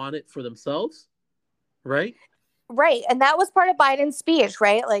it for themselves, right? Right, and that was part of Biden's speech,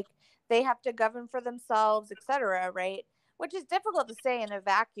 right? Like, they have to govern for themselves, etc., right? Which is difficult to say in a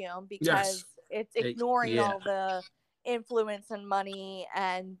vacuum, because it's ignoring all the influence and money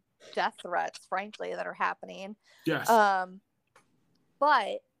and death threats, frankly, that are happening. Yes.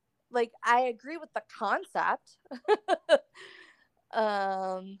 But, like, I agree with the concept.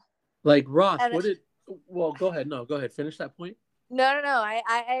 Like, Ross, well, go ahead. No, go ahead. Finish that point. No.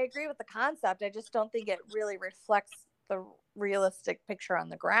 I agree with the concept. I just don't think it really reflects the realistic picture on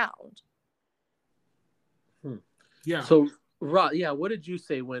the ground. Yeah. So, Ross, what did you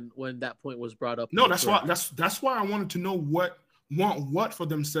say when that point was brought up? No, that's why I wanted to know what want for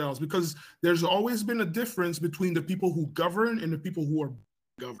themselves, because there's always been a difference between the people who govern and the people who are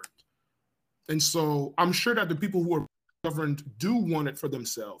governed. And so I'm sure that the people who are governed do want it for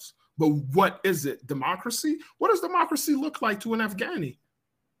themselves. But what is it? Democracy? What does democracy look like to an Afghani?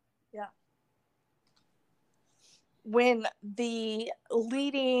 Yeah. When the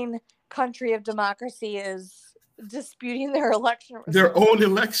leading country of democracy is disputing their election results. Their own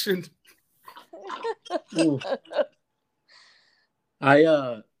election.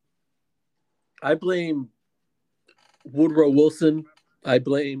 I blame Woodrow Wilson. I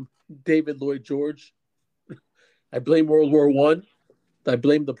blame David Lloyd George. I blame World War I. I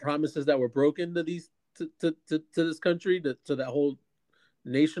blame the promises that were broken to this country, to that whole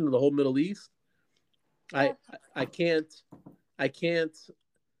nation, the whole Middle East. I can't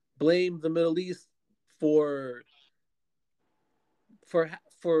blame the Middle East for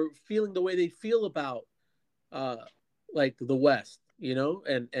feeling the way they feel about like the West, you know,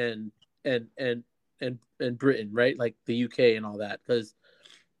 and Britain, right? Like the UK and all that, because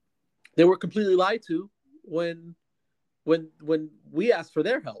they were completely lied to when we asked for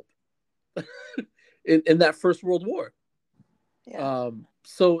their help in that First World War. Yeah.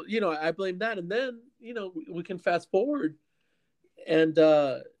 So, you know, I blame that. And then, you know, we can fast forward, and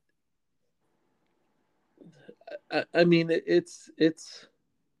I mean, it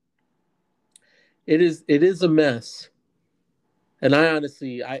is a mess. And I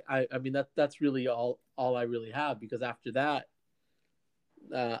honestly, I mean, that's really all I really have, because after that,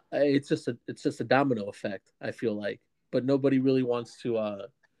 it's just a domino effect, I feel like. But nobody really wants to,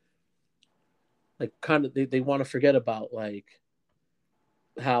 like, kind of, they want to forget about, like,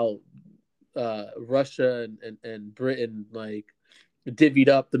 how Russia and Britain, like, divvied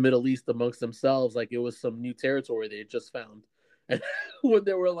up the Middle East amongst themselves like it was some new territory they had just found, and when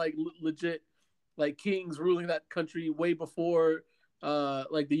there were like legit like kings ruling that country way before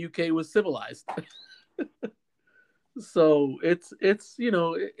like the UK was civilized. So it's you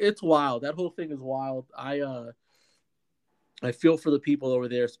know, it's wild. That whole thing is wild. I feel for the people over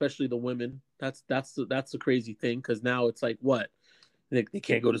there, especially the women. That's the crazy thing, because now it's like, what, they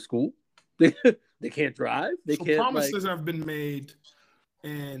can't go to school, they can't drive, they can't. Promises have been made,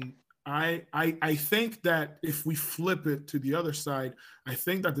 and I think that if we flip it to the other side, I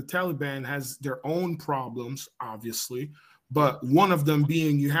think that the Taliban has their own problems, obviously, but one of them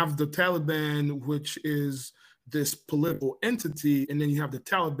being, you have the Taliban, which is this political entity, and then you have the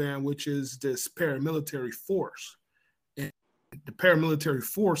Taliban, which is this paramilitary force. And the paramilitary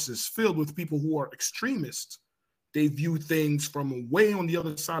force is filled with people who are extremists. They view things from way on the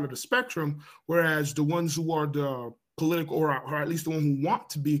other side of the spectrum, whereas the ones who are the political, or at least the one who want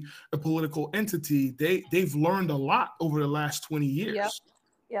to be a political entity, they've learned a lot over the last 20 years.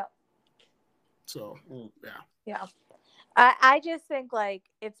 Yep. So, yeah. I just think, like,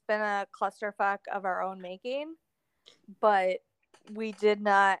 it's been a clusterfuck of our own making, but we did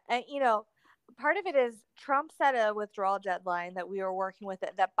not, and, you know, part of it is Trump set a withdrawal deadline that we were working with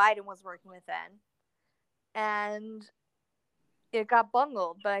it, that Biden was working within, and it got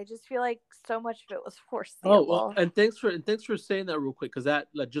bungled. But I just feel like so much of it was foreseeable. Oh, well, and thanks for saying that real quick, because that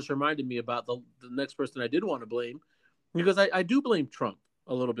just reminded me about the next person I did want to blame, because I do blame Trump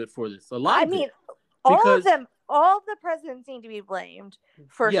a little bit for this. A lot. I mean, all of them, all of the presidents need to be blamed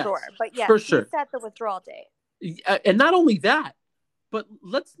for sure. But yes, for sure. He set the withdrawal date. And not only that, but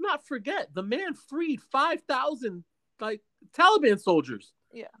let's not forget the man freed 5,000 like Taliban soldiers.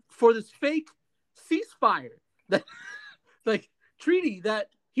 Yeah. For this fake ceasefire that like treaty that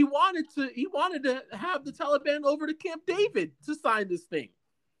he wanted to have the Taliban over to Camp David to sign this thing.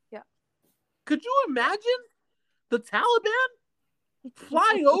 Yeah. Could you imagine the Taliban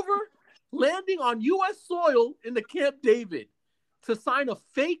flying over, landing on U.S. soil in the Camp David to sign a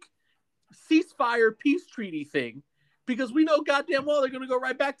fake ceasefire peace treaty thing? Because we know goddamn well they're going to go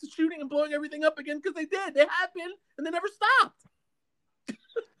right back to shooting and blowing everything up again, because they did. They have been, and they never stopped.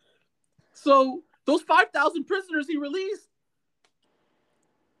 So those 5,000 prisoners he released,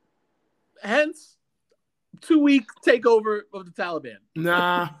 hence 2-week takeover of the Taliban.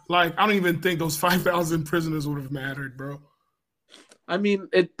 Nah, like I don't even think those 5,000 prisoners would have mattered, bro. I mean,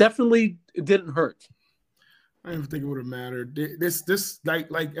 it definitely didn't hurt. I don't even think it would have mattered. This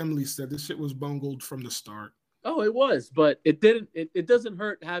like Emily said, this shit was bungled from the start. Oh, it was, but it didn't. It doesn't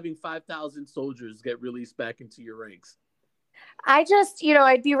hurt having 5,000 soldiers get released back into your ranks. I just,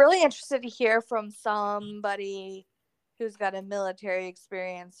 I'd be really interested to hear from somebody who's got a military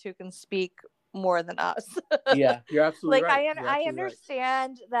experience who can speak more than us. Yeah, you're absolutely right. I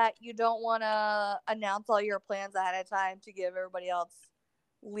understand that you don't want to announce all your plans ahead of time to give everybody else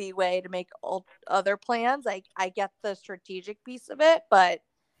leeway to make other plans. I get the strategic piece of it, but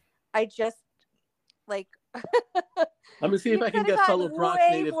I just like. Let me see if I can get fellow Bronx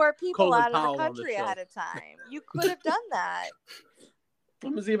native more people Colin out of Powell the country ahead of time. You could have done that.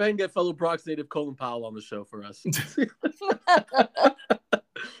 Let me see if I can get fellow Bronx native Colin Powell on the show for us. The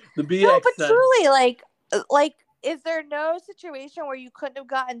BX. No, but truly, like, is there no situation where you couldn't have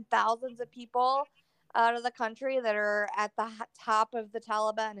gotten thousands of people out of the country that are at the top of the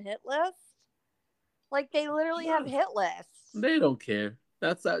Taliban hit list? Like, they literally have hit lists. They don't care.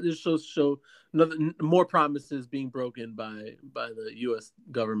 That just show more promises being broken by the U.S.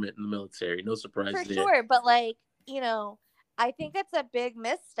 government and the military. No surprise for there. Sure, but I think it's a big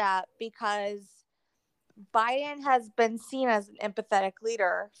misstep because Biden has been seen as an empathetic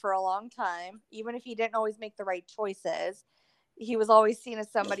leader for a long time. Even if he didn't always make the right choices, he was always seen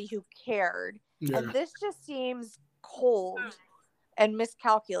as somebody who cared. Yeah. And this just seems cold and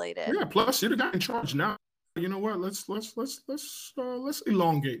miscalculated. Yeah. Plus, you're the guy in charge now. You know what? Let's elongate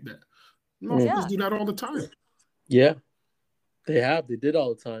that. Motherfuckers do that all the time. Yeah, they have. They did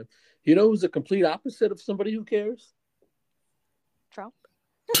all the time. You know who's the complete opposite of somebody who cares? Trump.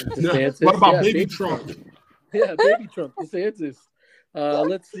 What about baby Trump? Yeah, baby Trump. DeSantis.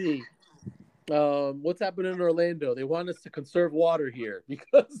 Let's see. What's happening in Orlando? They want us to conserve water here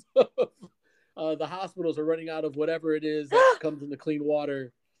because the hospitals are running out of whatever it is that comes in the clean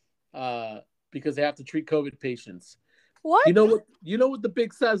water. Because they have to treat COVID patients. What? You know what the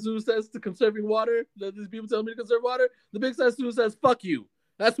big Sazu says to conserving water? These people tell me to conserve water. The big Sazu says, "Fuck you."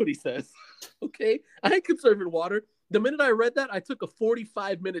 That's what he says. Okay? I ain't conserving water. The minute I read that, I took a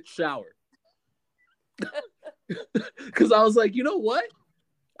 45-minute shower. Because I was like, you know what?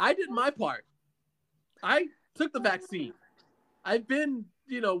 I did my part. I took the vaccine. I've been,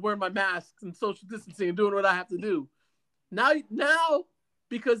 wearing my masks and social distancing and doing what I have to do. Now,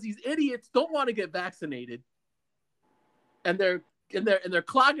 because these idiots don't want to get vaccinated, and they're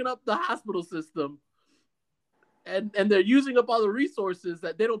clogging up the hospital system, and they're using up all the resources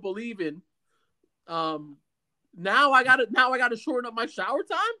that they don't believe in. Now I gotta shorten up my shower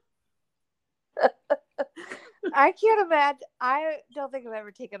time. I can't imagine. I don't think I've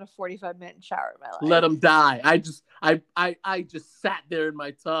ever taken a 45-minute shower in my life. Let them die. I just sat there in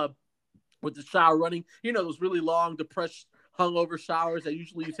my tub with the shower running. Those really long, depressed, hungover showers that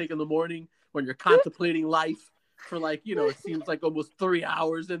usually you take in the morning when you're contemplating life for it seems like almost 3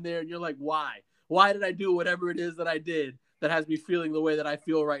 hours in there, and you're like, why did I do whatever it is that I did that has me feeling the way that I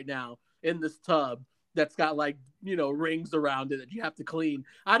feel right now in this tub that's got rings around it that you have to clean?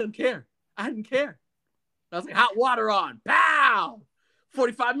 I didn't care. I was like, hot water on, pow,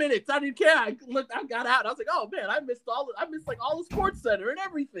 45 minutes. I didn't care. I got out. I was like, oh man, I missed all the sports center and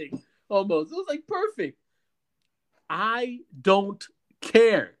everything almost. It was like perfect. I don't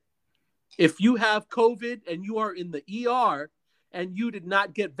care. If you have COVID and you are in the ER and you did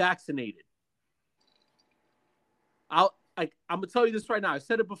not get vaccinated, like I'm gonna tell you this right now. I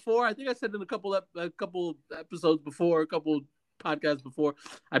said it before. I think I said it in a couple episodes before, a couple podcasts before.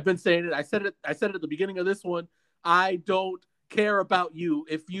 I've been saying it. I said it at the beginning of this one. I don't care about you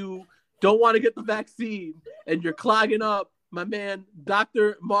if you don't want to get the vaccine and you're clogging up my man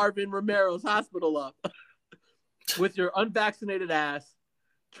Dr. Marvin Romero's hospital up with your unvaccinated ass,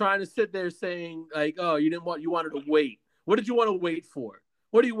 trying to sit there saying like, oh, you wanted to wait. What did you want to wait for?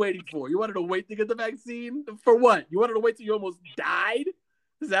 What are you waiting for? You wanted to wait to get the vaccine? For what? You wanted to wait till you almost died?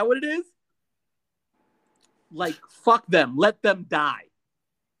 Is that what it is? Like, fuck them. Let them die.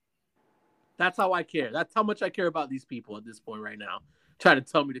 That's how I care. That's how much I care about these people at this point right now. Trying to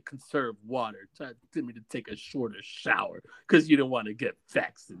tell me to conserve water. Trying to tell me to take a shorter shower because you don't want to get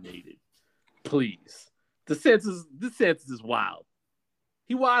vaccinated. Please. DeSantis is wild.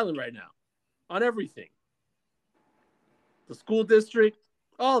 He wilding right now on everything. The school district,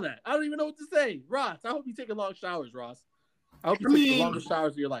 all that. I don't even know what to say. Ross, I hope you taking long showers, Ross. I hope you take the longest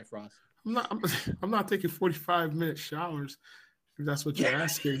showers of your life, Ross. I'm not taking 45-minute showers, if that's what you're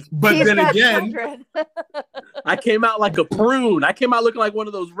asking. But then again, I came out like a prune. I came out looking like one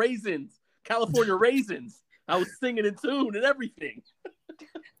of those raisins, California raisins. I was singing in tune and everything.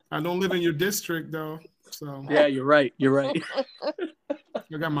 I don't live in your district, though. So yeah, you're right. You're right.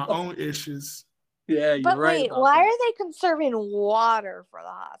 I got my own issues. Yeah, you're but right. Wait, why are they conserving water for the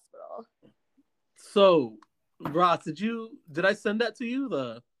hospital? So, Ross, did I send that to you?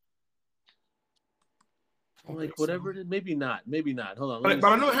 Whatever it is. Maybe not. Hold on. But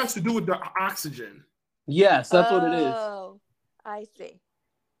I know it has to do with the oxygen. Yes, that's what it is. Oh, I see.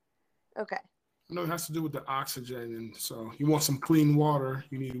 Okay. I know it has to do with the oxygen, and so you want some clean water.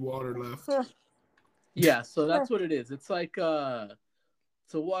 You need water left. Yeah, so that's what it is. It's like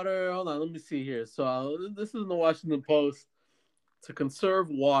so water. Hold on, let me see here. So this is in the Washington Post. To conserve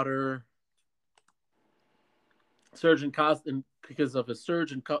water, surge in cost because of a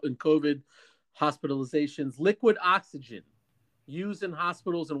surge in COVID hospitalizations. Liquid oxygen used in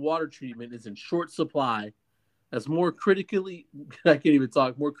hospitals and water treatment is in short supply, as more critically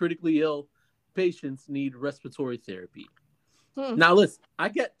ill patients need respiratory therapy. Now, listen, I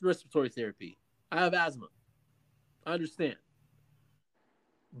get respiratory therapy. I have asthma. I understand.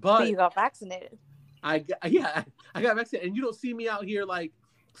 But you got vaccinated. I got vaccinated, and you don't see me out here like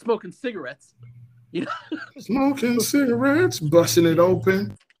smoking cigarettes. You know, smoking cigarettes, busting it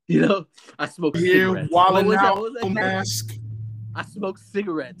open. You know, I smoke cigarettes. Wilding out, mask. I smoke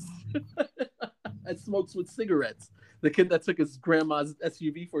cigarettes. I smokes with cigarettes. The kid that took his grandma's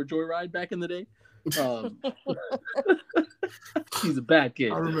SUV for a joyride back in the day. He's a bad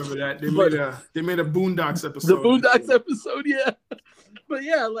kid. I remember that. They made a Boondocks episode. The Boondocks episode, yeah. But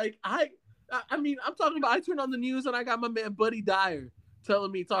yeah, like I mean, I'm talking about. I turned on the news and I got my man Buddy Dyer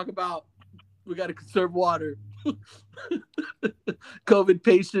telling me talk about we got to conserve water, COVID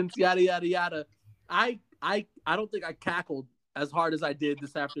patients, yada yada yada. I don't think I cackled as hard as I did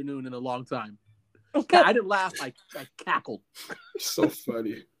this afternoon in a long time. I didn't laugh. I cackled. So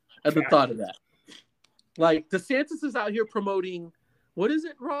funny at the thought of that. Like DeSantis is out here promoting. What is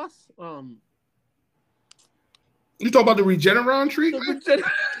it, Ross? You talk about the Regeneron treatment?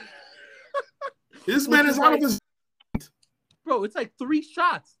 This man is out of his. Bro, it's like 3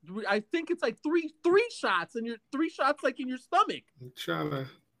 shots. I think it's like three shots, and 3 shots like in your stomach. I'm trying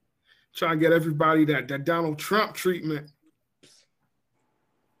to get everybody that Donald Trump treatment.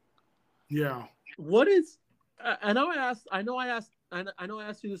 Yeah. What is? I know I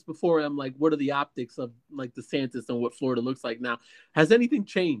asked you this before. I'm like, what are the optics of like DeSantis and what Florida looks like now? Has anything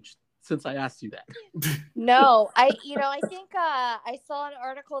changed since I asked you that? No, I think I saw an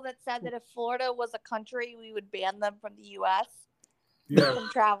article that said that if Florida was a country, we would ban them from the U.S. From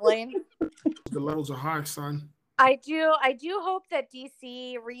traveling. The levels are high, son. I do hope that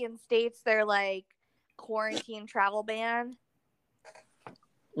DC reinstates their like quarantine travel ban.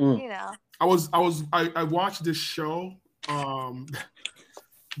 You know. I watched this show,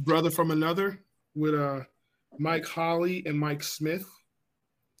 Brother from Another, with Mike Hawley and Mike Smith.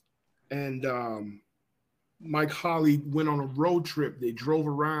 And Mike Hawley went on a road trip. They drove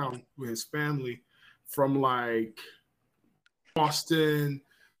around with his family from like Boston,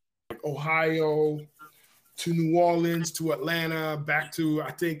 like Ohio, to New Orleans, to Atlanta, back to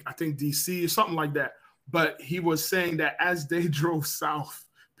I think DC or something like that. But he was saying that as they drove south,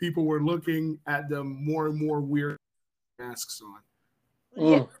 people were looking at them more and more weird masks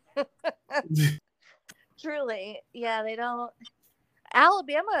on. Truly. Yeah, they don't.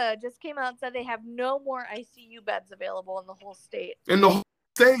 Alabama just came out and said they have no more ICU beds available in the whole state. In the whole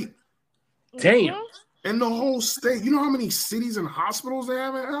state? Damn. In the whole state. You know how many cities and hospitals they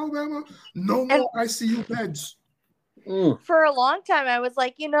have in Alabama? No more ICU beds. For a long time, I was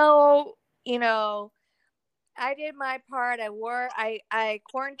like, I did my part. I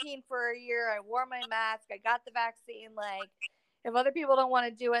quarantined for a year. I wore my mask. I got the vaccine. Like, if other people don't want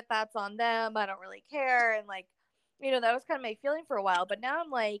to do it, that's on them. I don't really care. And like, that was kind of my feeling for a while. But now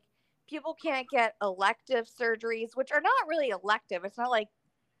I'm like, people can't get elective surgeries, which are not really elective. It's not like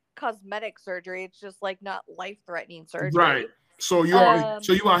cosmetic surgery. It's just like not life-threatening surgery. Right. So you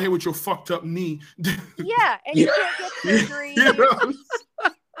out here with your fucked up knee. Yeah, and you can't get surgery.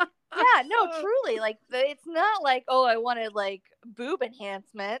 Yeah, no, truly. Like, it's not like, oh, I wanted like boob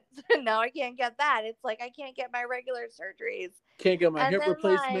enhancement. No, I can't get that. It's like I can't get my regular surgeries. Can't get my hip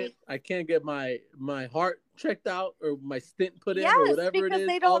replacement. I can't get my heart checked out or my stent put in or whatever it is. Because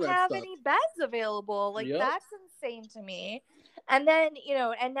they don't have any beds available. Like, that's insane to me. And then,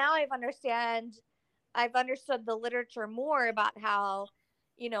 and now I've understood the literature more about how,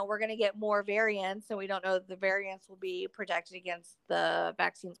 we're going to get more variants, and we don't know that the variants will be protected against the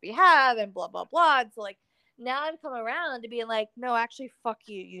vaccines we have, and blah, blah, blah. And so, like, now I've come around to being like, no, actually, fuck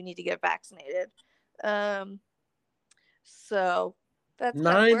you. You need to get vaccinated. So that's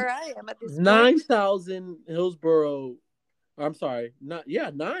kind of where I am at this point. 9,000 Hillsborough. I'm sorry.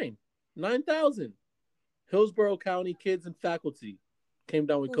 9,000 Hillsborough County kids and faculty came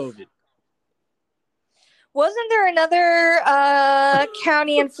down with COVID. Wasn't there another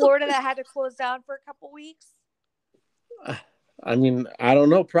county in Florida that had to close down for a couple weeks? I mean, I don't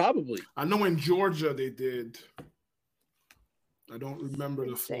know. Probably. I know in Georgia they did. I don't remember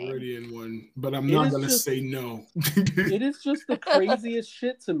the Floridian one, but I'm not going to say no. It is just the craziest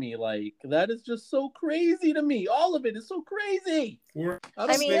shit to me. Like, that is just so crazy to me. All of it is so crazy.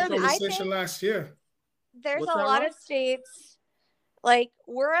 I think last year. There's a lot of states. Like,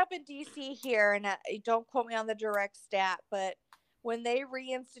 we're up in D.C. here, and don't quote me on the direct stat, but when they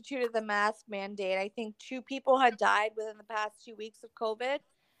reinstituted the mask mandate, I think 2 people had died within the past 2 weeks of COVID,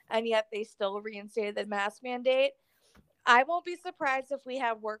 and yet they still reinstated the mask mandate. I won't be surprised if we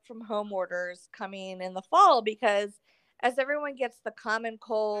have work from home orders coming in the fall, because as everyone gets the common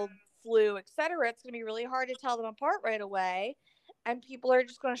cold, flu, etc., it's going to be really hard to tell them apart right away, and people are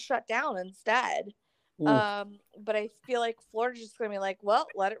just going to shut down instead. But I feel like Florida's just gonna be like, well,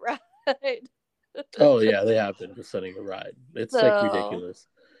 let it ride. Oh yeah, they have been just letting it ride. It's like ridiculous.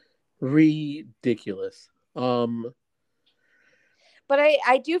 But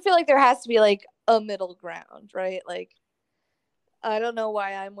I do feel like there has to be like a middle ground, right? Like, I don't know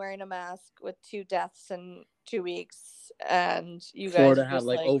why I'm wearing a mask with 2 deaths in 2 weeks, and you guys Florida had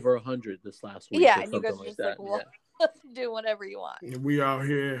like over 100 this last week. Yeah, and you guys are just like, well, do whatever you want. We out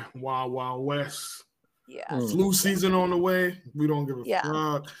here, wild west. Yeah. Flu season on the way. We don't give a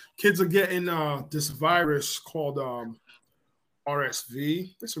fuck. Kids are getting this virus called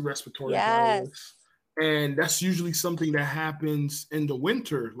RSV. It's a respiratory virus. And that's usually something that happens in the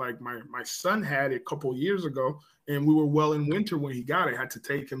winter. Like my son had it a couple of years ago, and we were well in winter when he got it. I had to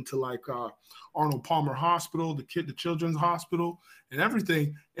take him to like Arnold Palmer Hospital, the children's hospital, and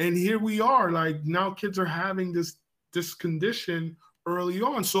everything. And here we are. Like, now kids are having this condition early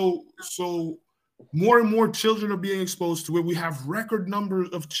on. So more and more children are being exposed to it. We have record numbers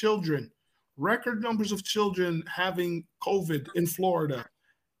of children having COVID in Florida,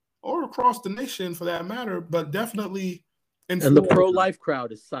 or across the nation for that matter, but definitely in Florida. The pro-life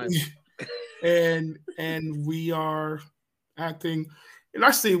crowd is silent. and we are acting, and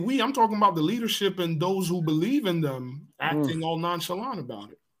I say we, I'm talking about the leadership and those who believe in them acting all nonchalant about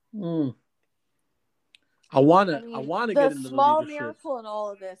it. I want to get into the leadership. The small miracle in all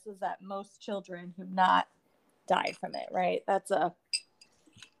of this is that most children have not died from it, right? That's a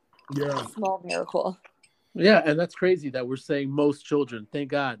small miracle. Yeah, and that's crazy that we're saying most children.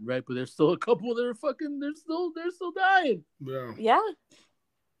 Thank God, right? But there's still a couple that are they're still dying. Yeah.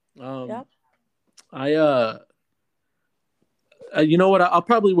 You know what? I'll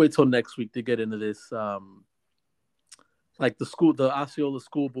probably wait till next week to get into this. Like the Osceola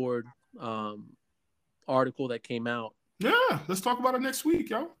School Board article that came out. Yeah, let's talk about it next week,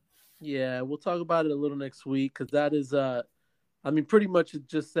 yo. Yeah, we'll talk about it a little next week, because that is pretty much it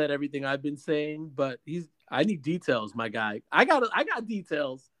just said everything I've been saying, but I need details, my guy. I got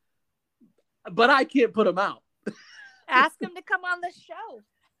details, but I can't put them out. Ask him to come on the show.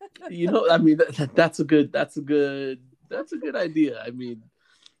 That's a good idea. I mean,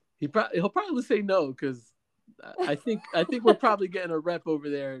 he'll probably say no, because I think we're probably getting a rep over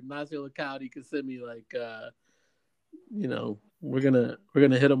there in Osceola County, Kissimmee. Like, we're gonna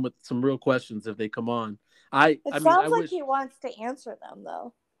hit them with some real questions if they come on. It sounds like he wants to answer them,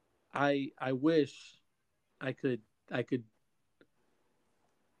 though. I wish I could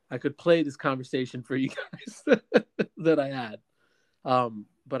I could play this conversation for you guys that I had.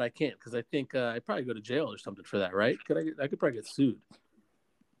 But I can't because I think I'd probably go to jail or something for that, right? I could probably get sued.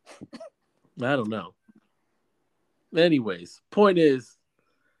 I don't know. Anyways, point is,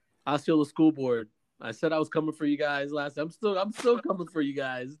 Osceola School Board. I said I was coming for you guys last. I'm still coming for you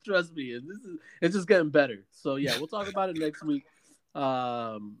guys. Trust me. It's just getting better. So yeah, we'll talk about it next week.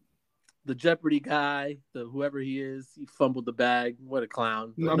 The Jeopardy guy, whoever he is, he fumbled the bag. What a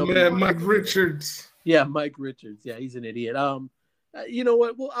clown! My man, Mike Richards. Yeah, Mike Richards. Yeah, he's an idiot. You know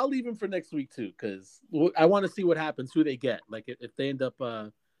what? Well, I'll leave him for next week too, because I want to see what happens, who they get. Like if they end up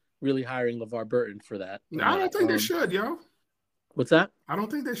really hiring LeVar Burton for that. I don't think they should, yo. What's that? I don't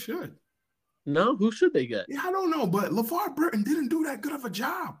think they should. No, who should they get? Yeah, I don't know, but LeVar Burton didn't do that good of a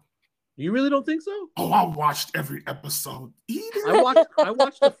job. You really don't think so? Oh, I watched every episode. I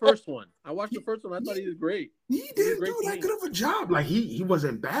watched the first one. I thought he did great. He didn't do that good of a job. Like he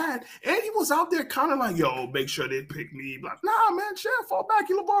wasn't bad, and he was out there kind of like, "Yo, make sure they pick me." Like, nah, man, chill, fall back.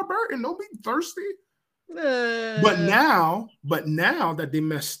 You LeVar Burton, don't be thirsty. But now that they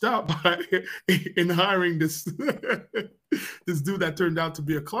messed up in hiring this this dude that turned out to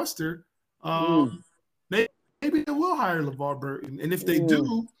be a cluster, maybe they will hire LeVar Burton, and if they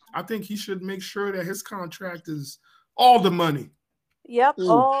do, I think he should make sure that his contract is all the money. Yep,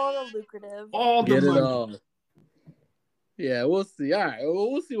 all the lucrative. All the money. It all. Yeah, we'll see. All right,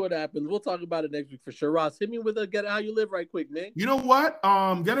 we'll see what happens. We'll talk about it next week for sure. Ross, hit me with a Get It How You Live right quick, man. You know what?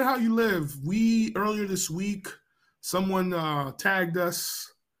 Get It How You Live. Earlier this week, someone tagged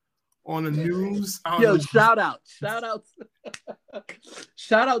us on the news. Yo, shout out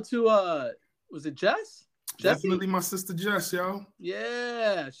to was it Jess? Definitely my sister Jess, yo.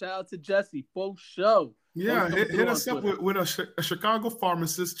 Yeah, shout out to Jessie, full show. Yeah, hit us up with a Chicago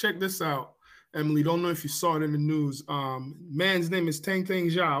pharmacist. Check this out, Emily. Don't know if you saw it in the news. Man's name is Tang Tang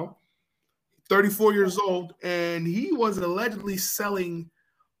Zhao, 34 years old, and he was allegedly selling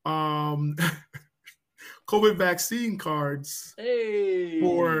COVID vaccine cards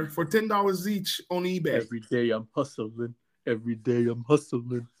for $10 each on eBay. Every day I'm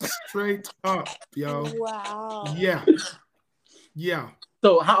hustling. Straight up, yo. Wow. Yeah.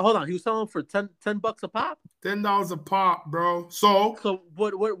 So hold on, he was selling for $10 a pop. $10 a pop, bro. So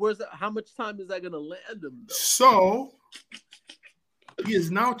where's that? How much time is that gonna land him? Though? So he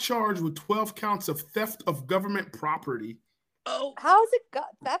is now charged with 12 counts of theft of government property. Oh, how is it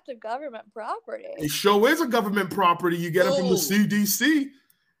theft of government property? It sure is a government property. You get it from the CDC.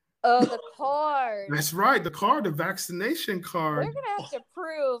 Oh, the card. That's right, the card, the vaccination card. They're gonna have to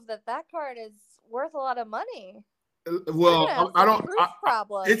prove that card is worth a lot of money. Well, I don't.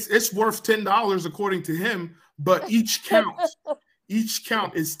 It's worth $10 according to him, but each count is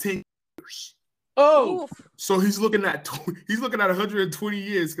 10 years. Oh, so he's looking at 120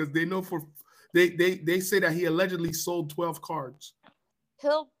 years because they know they say that he allegedly sold 12 cards.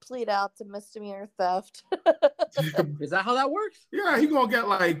 He'll plead out to misdemeanor theft. Is that how that works? Yeah, he's gonna get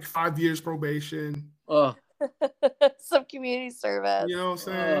like 5 years probation. Some community service. You know what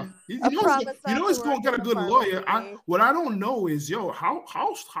I'm saying? He's gonna get a good lawyer. What I don't know is, how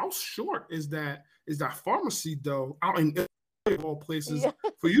short is that pharmacy though? Out in all places,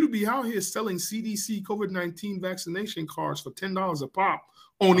 for you to be out here selling CDC COVID-19 vaccination cards for $10 a pop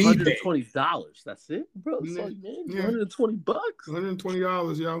on eBay. $120. That's it, bro. $120.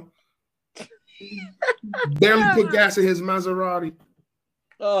 $120, yo. Barely put gas in his Maserati.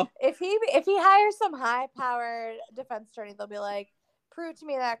 If he hires some high-powered defense attorney, they'll be like, "Prove to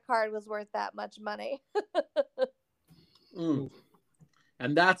me that card was worth that much money." And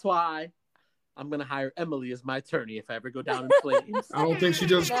that's why I'm gonna hire Emily as my attorney if I ever go down in flames. I don't think she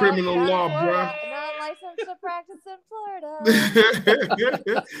does criminal law, bro. Not licensed to practice in Florida.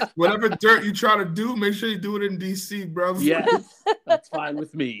 Whatever dirt you try to do, make sure you do it in DC, bro. Yes, that's fine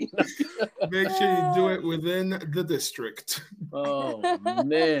with me. Make sure you do it within the district. Oh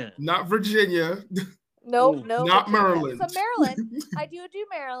man, not Virginia. Nope. Not Maryland. So Maryland, I do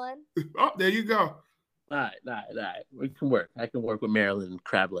Maryland. Oh, there you go. All right. We can work. I can work with Maryland and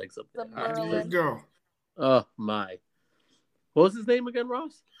crab legs up there. There you go. Oh my. What was his name again,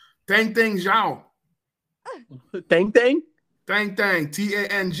 Ross? Tang Tang Zhao. Tang Tang? Tang Tang. Tang.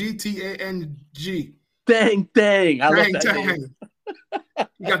 Tang Tang. I love that Tang. name.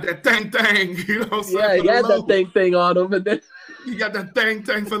 You got that Tang Tang. You know what I'm saying? Yeah, he had that Tang Tang on him. And then you got that Tang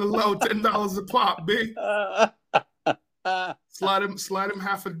Tang for the low. $10 a pop, big. Slide him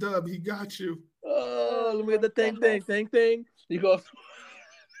half a dub. He got you. Oh, let me get the Tang Tang. You go.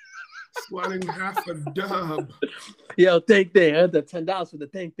 Sliding half a dub. Yo, Tang Tang. I had the $10 for the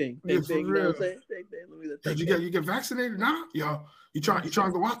Tang Tang. Yeah, for real. Tang Tang. Did you get vaccinated? Nah, yo. You trying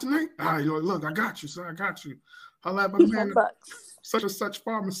to go out tonight? All right, look, I got you, son. I got you. Holla at my man. Such and such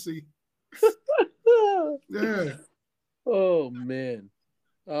pharmacy. Yeah. Oh man.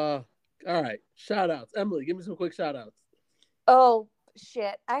 All right. Shout outs. Emily, give me some quick shout outs. Oh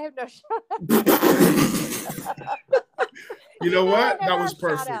shit. I have no shout outs. You know what? That was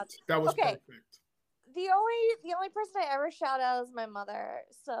perfect. That was perfect. The only person I ever shout out is my mother.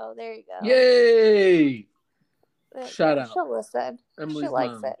 So there you go. Yay! Shout out. She'll listen. Emily's she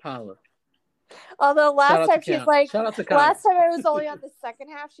likes mom, it. Paula. Although last time she's like, last time I was only on the second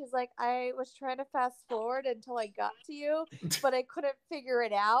half, she's like, I was trying to fast forward until I got to you, but I couldn't figure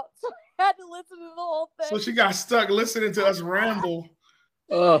it out, so I had to listen to the whole thing. So she got stuck listening to us ramble.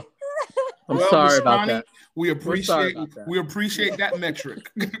 Oh, I'm sorry about that. We appreciate that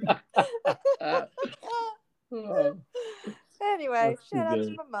metric. Anyway, shout out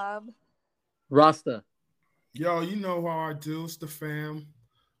to my mom. Rasta. Yo, you know how I do. It's the fam.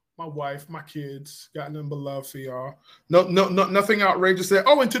 My wife, my kids, got nothing but love for y'all. No, nothing outrageous there.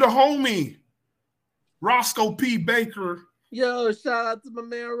 Oh, and to the homie, Roscoe P. Baker. Yo, shout out to my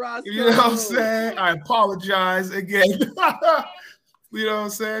man Roscoe. You know what I'm saying? I apologize again. You know what I'm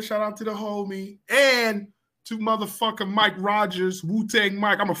saying? Shout out to the homie. And to motherfucking Mike Rogers, Wu-Tang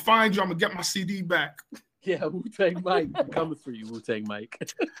Mike. I'm going to find you. I'm going to get my CD back. Yeah, Wu-Tang Mike. I'm coming for you, Wu-Tang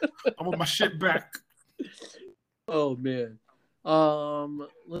Mike. I want my shit back. Oh, man. As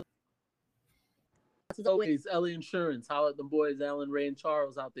always, LA Insurance. Holla at them boys, Alan, Ray, and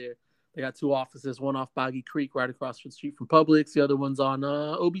Charles out there. They got 2 offices, one off Boggy Creek, right across the street from Publix. The other one's on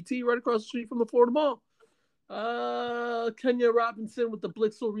OBT, right across the street from the Florida Mall. Kenya Robinson with the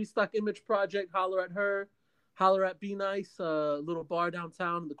Blixel Restock Image Project. Holler at her. Holler at Be Nice, little bar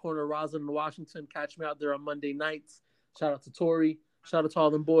downtown in the corner of Roslyn and Washington. Catch me out there on Monday nights. Shout out to Tori. Shout out to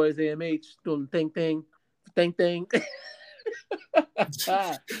all them boys, AMH, doing the thing.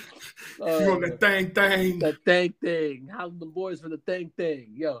 You on the thing. The thing. Holler the boys for the thing.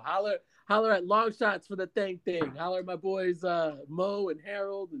 Yo, holler at Long Shots for the thing. Holler at my boys Mo and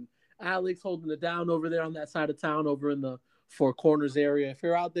Harold and Alex holding it down over there on that side of town over in the Four Corners area. If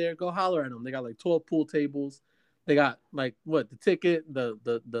you're out there, go holler at them. They got like 12 pool tables. They got like the ticket, the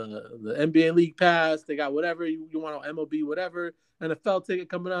NBA League Pass. They got whatever you want on MLB, whatever. NFL ticket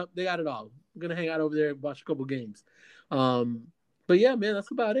coming up. They got it all. I'm gonna hang out over there and watch a couple games. But yeah, man, that's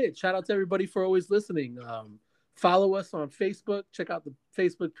about it. Shout out to everybody for always listening. Follow us on Facebook. Check out the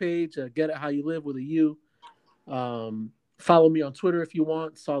Facebook page. Get It How You Live with a U. Follow me on Twitter if you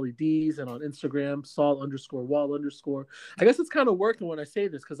want, Solly D's, and on Instagram, Sol_Wall_. I guess it's kind of working when I say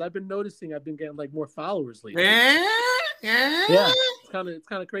this because I've been noticing I've been getting like more followers lately. Yeah, it's kind of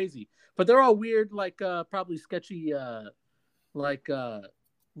crazy. But they're all weird, like probably sketchy, what are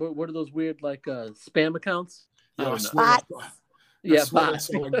those weird like spam accounts? Bots. Bots. That's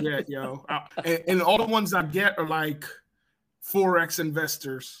what I get, yo. And all the ones I get are like Forex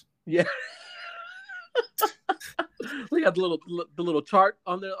investors. Yeah. We got the little chart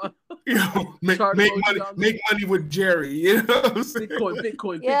on there. Make money with Jerry. You know what I'm saying?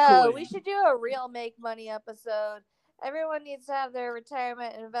 Bitcoin. Yeah, we should do a real make money episode. Everyone needs to have their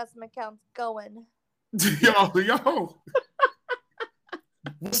retirement and investment accounts going. Yo.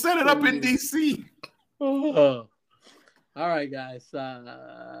 We'll set it up in DC. All right, guys.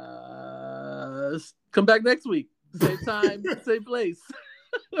 Come back next week. Same time, same place.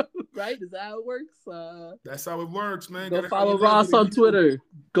 Right? Is that how it works? That's how it works, man. Go follow Ross on Twitter.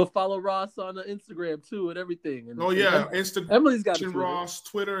 Go follow Ross on Instagram too, and everything. And, Instagram. Emily's got Haitian Ross,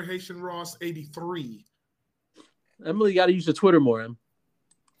 Twitter, Haitian Ross 83. Emily, got to use your Twitter more, Em.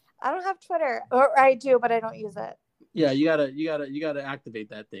 I don't have Twitter, or I do, but I don't use it. Yeah, you gotta activate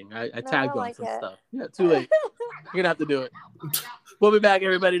that thing. I tagged on some stuff. Yeah, too late. You're gonna have to do it. We'll be back,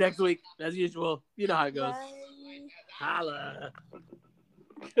 everybody, next week as usual. You know how it goes. Bye. Holla.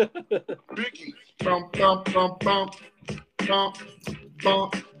 Ricky. Bump, bump, bump, bump, bump,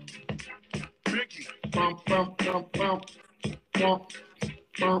 bump. Ricky. Bump, bump, bump, bump, bump,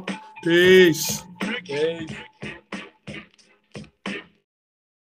 bump. Peace. Ricky.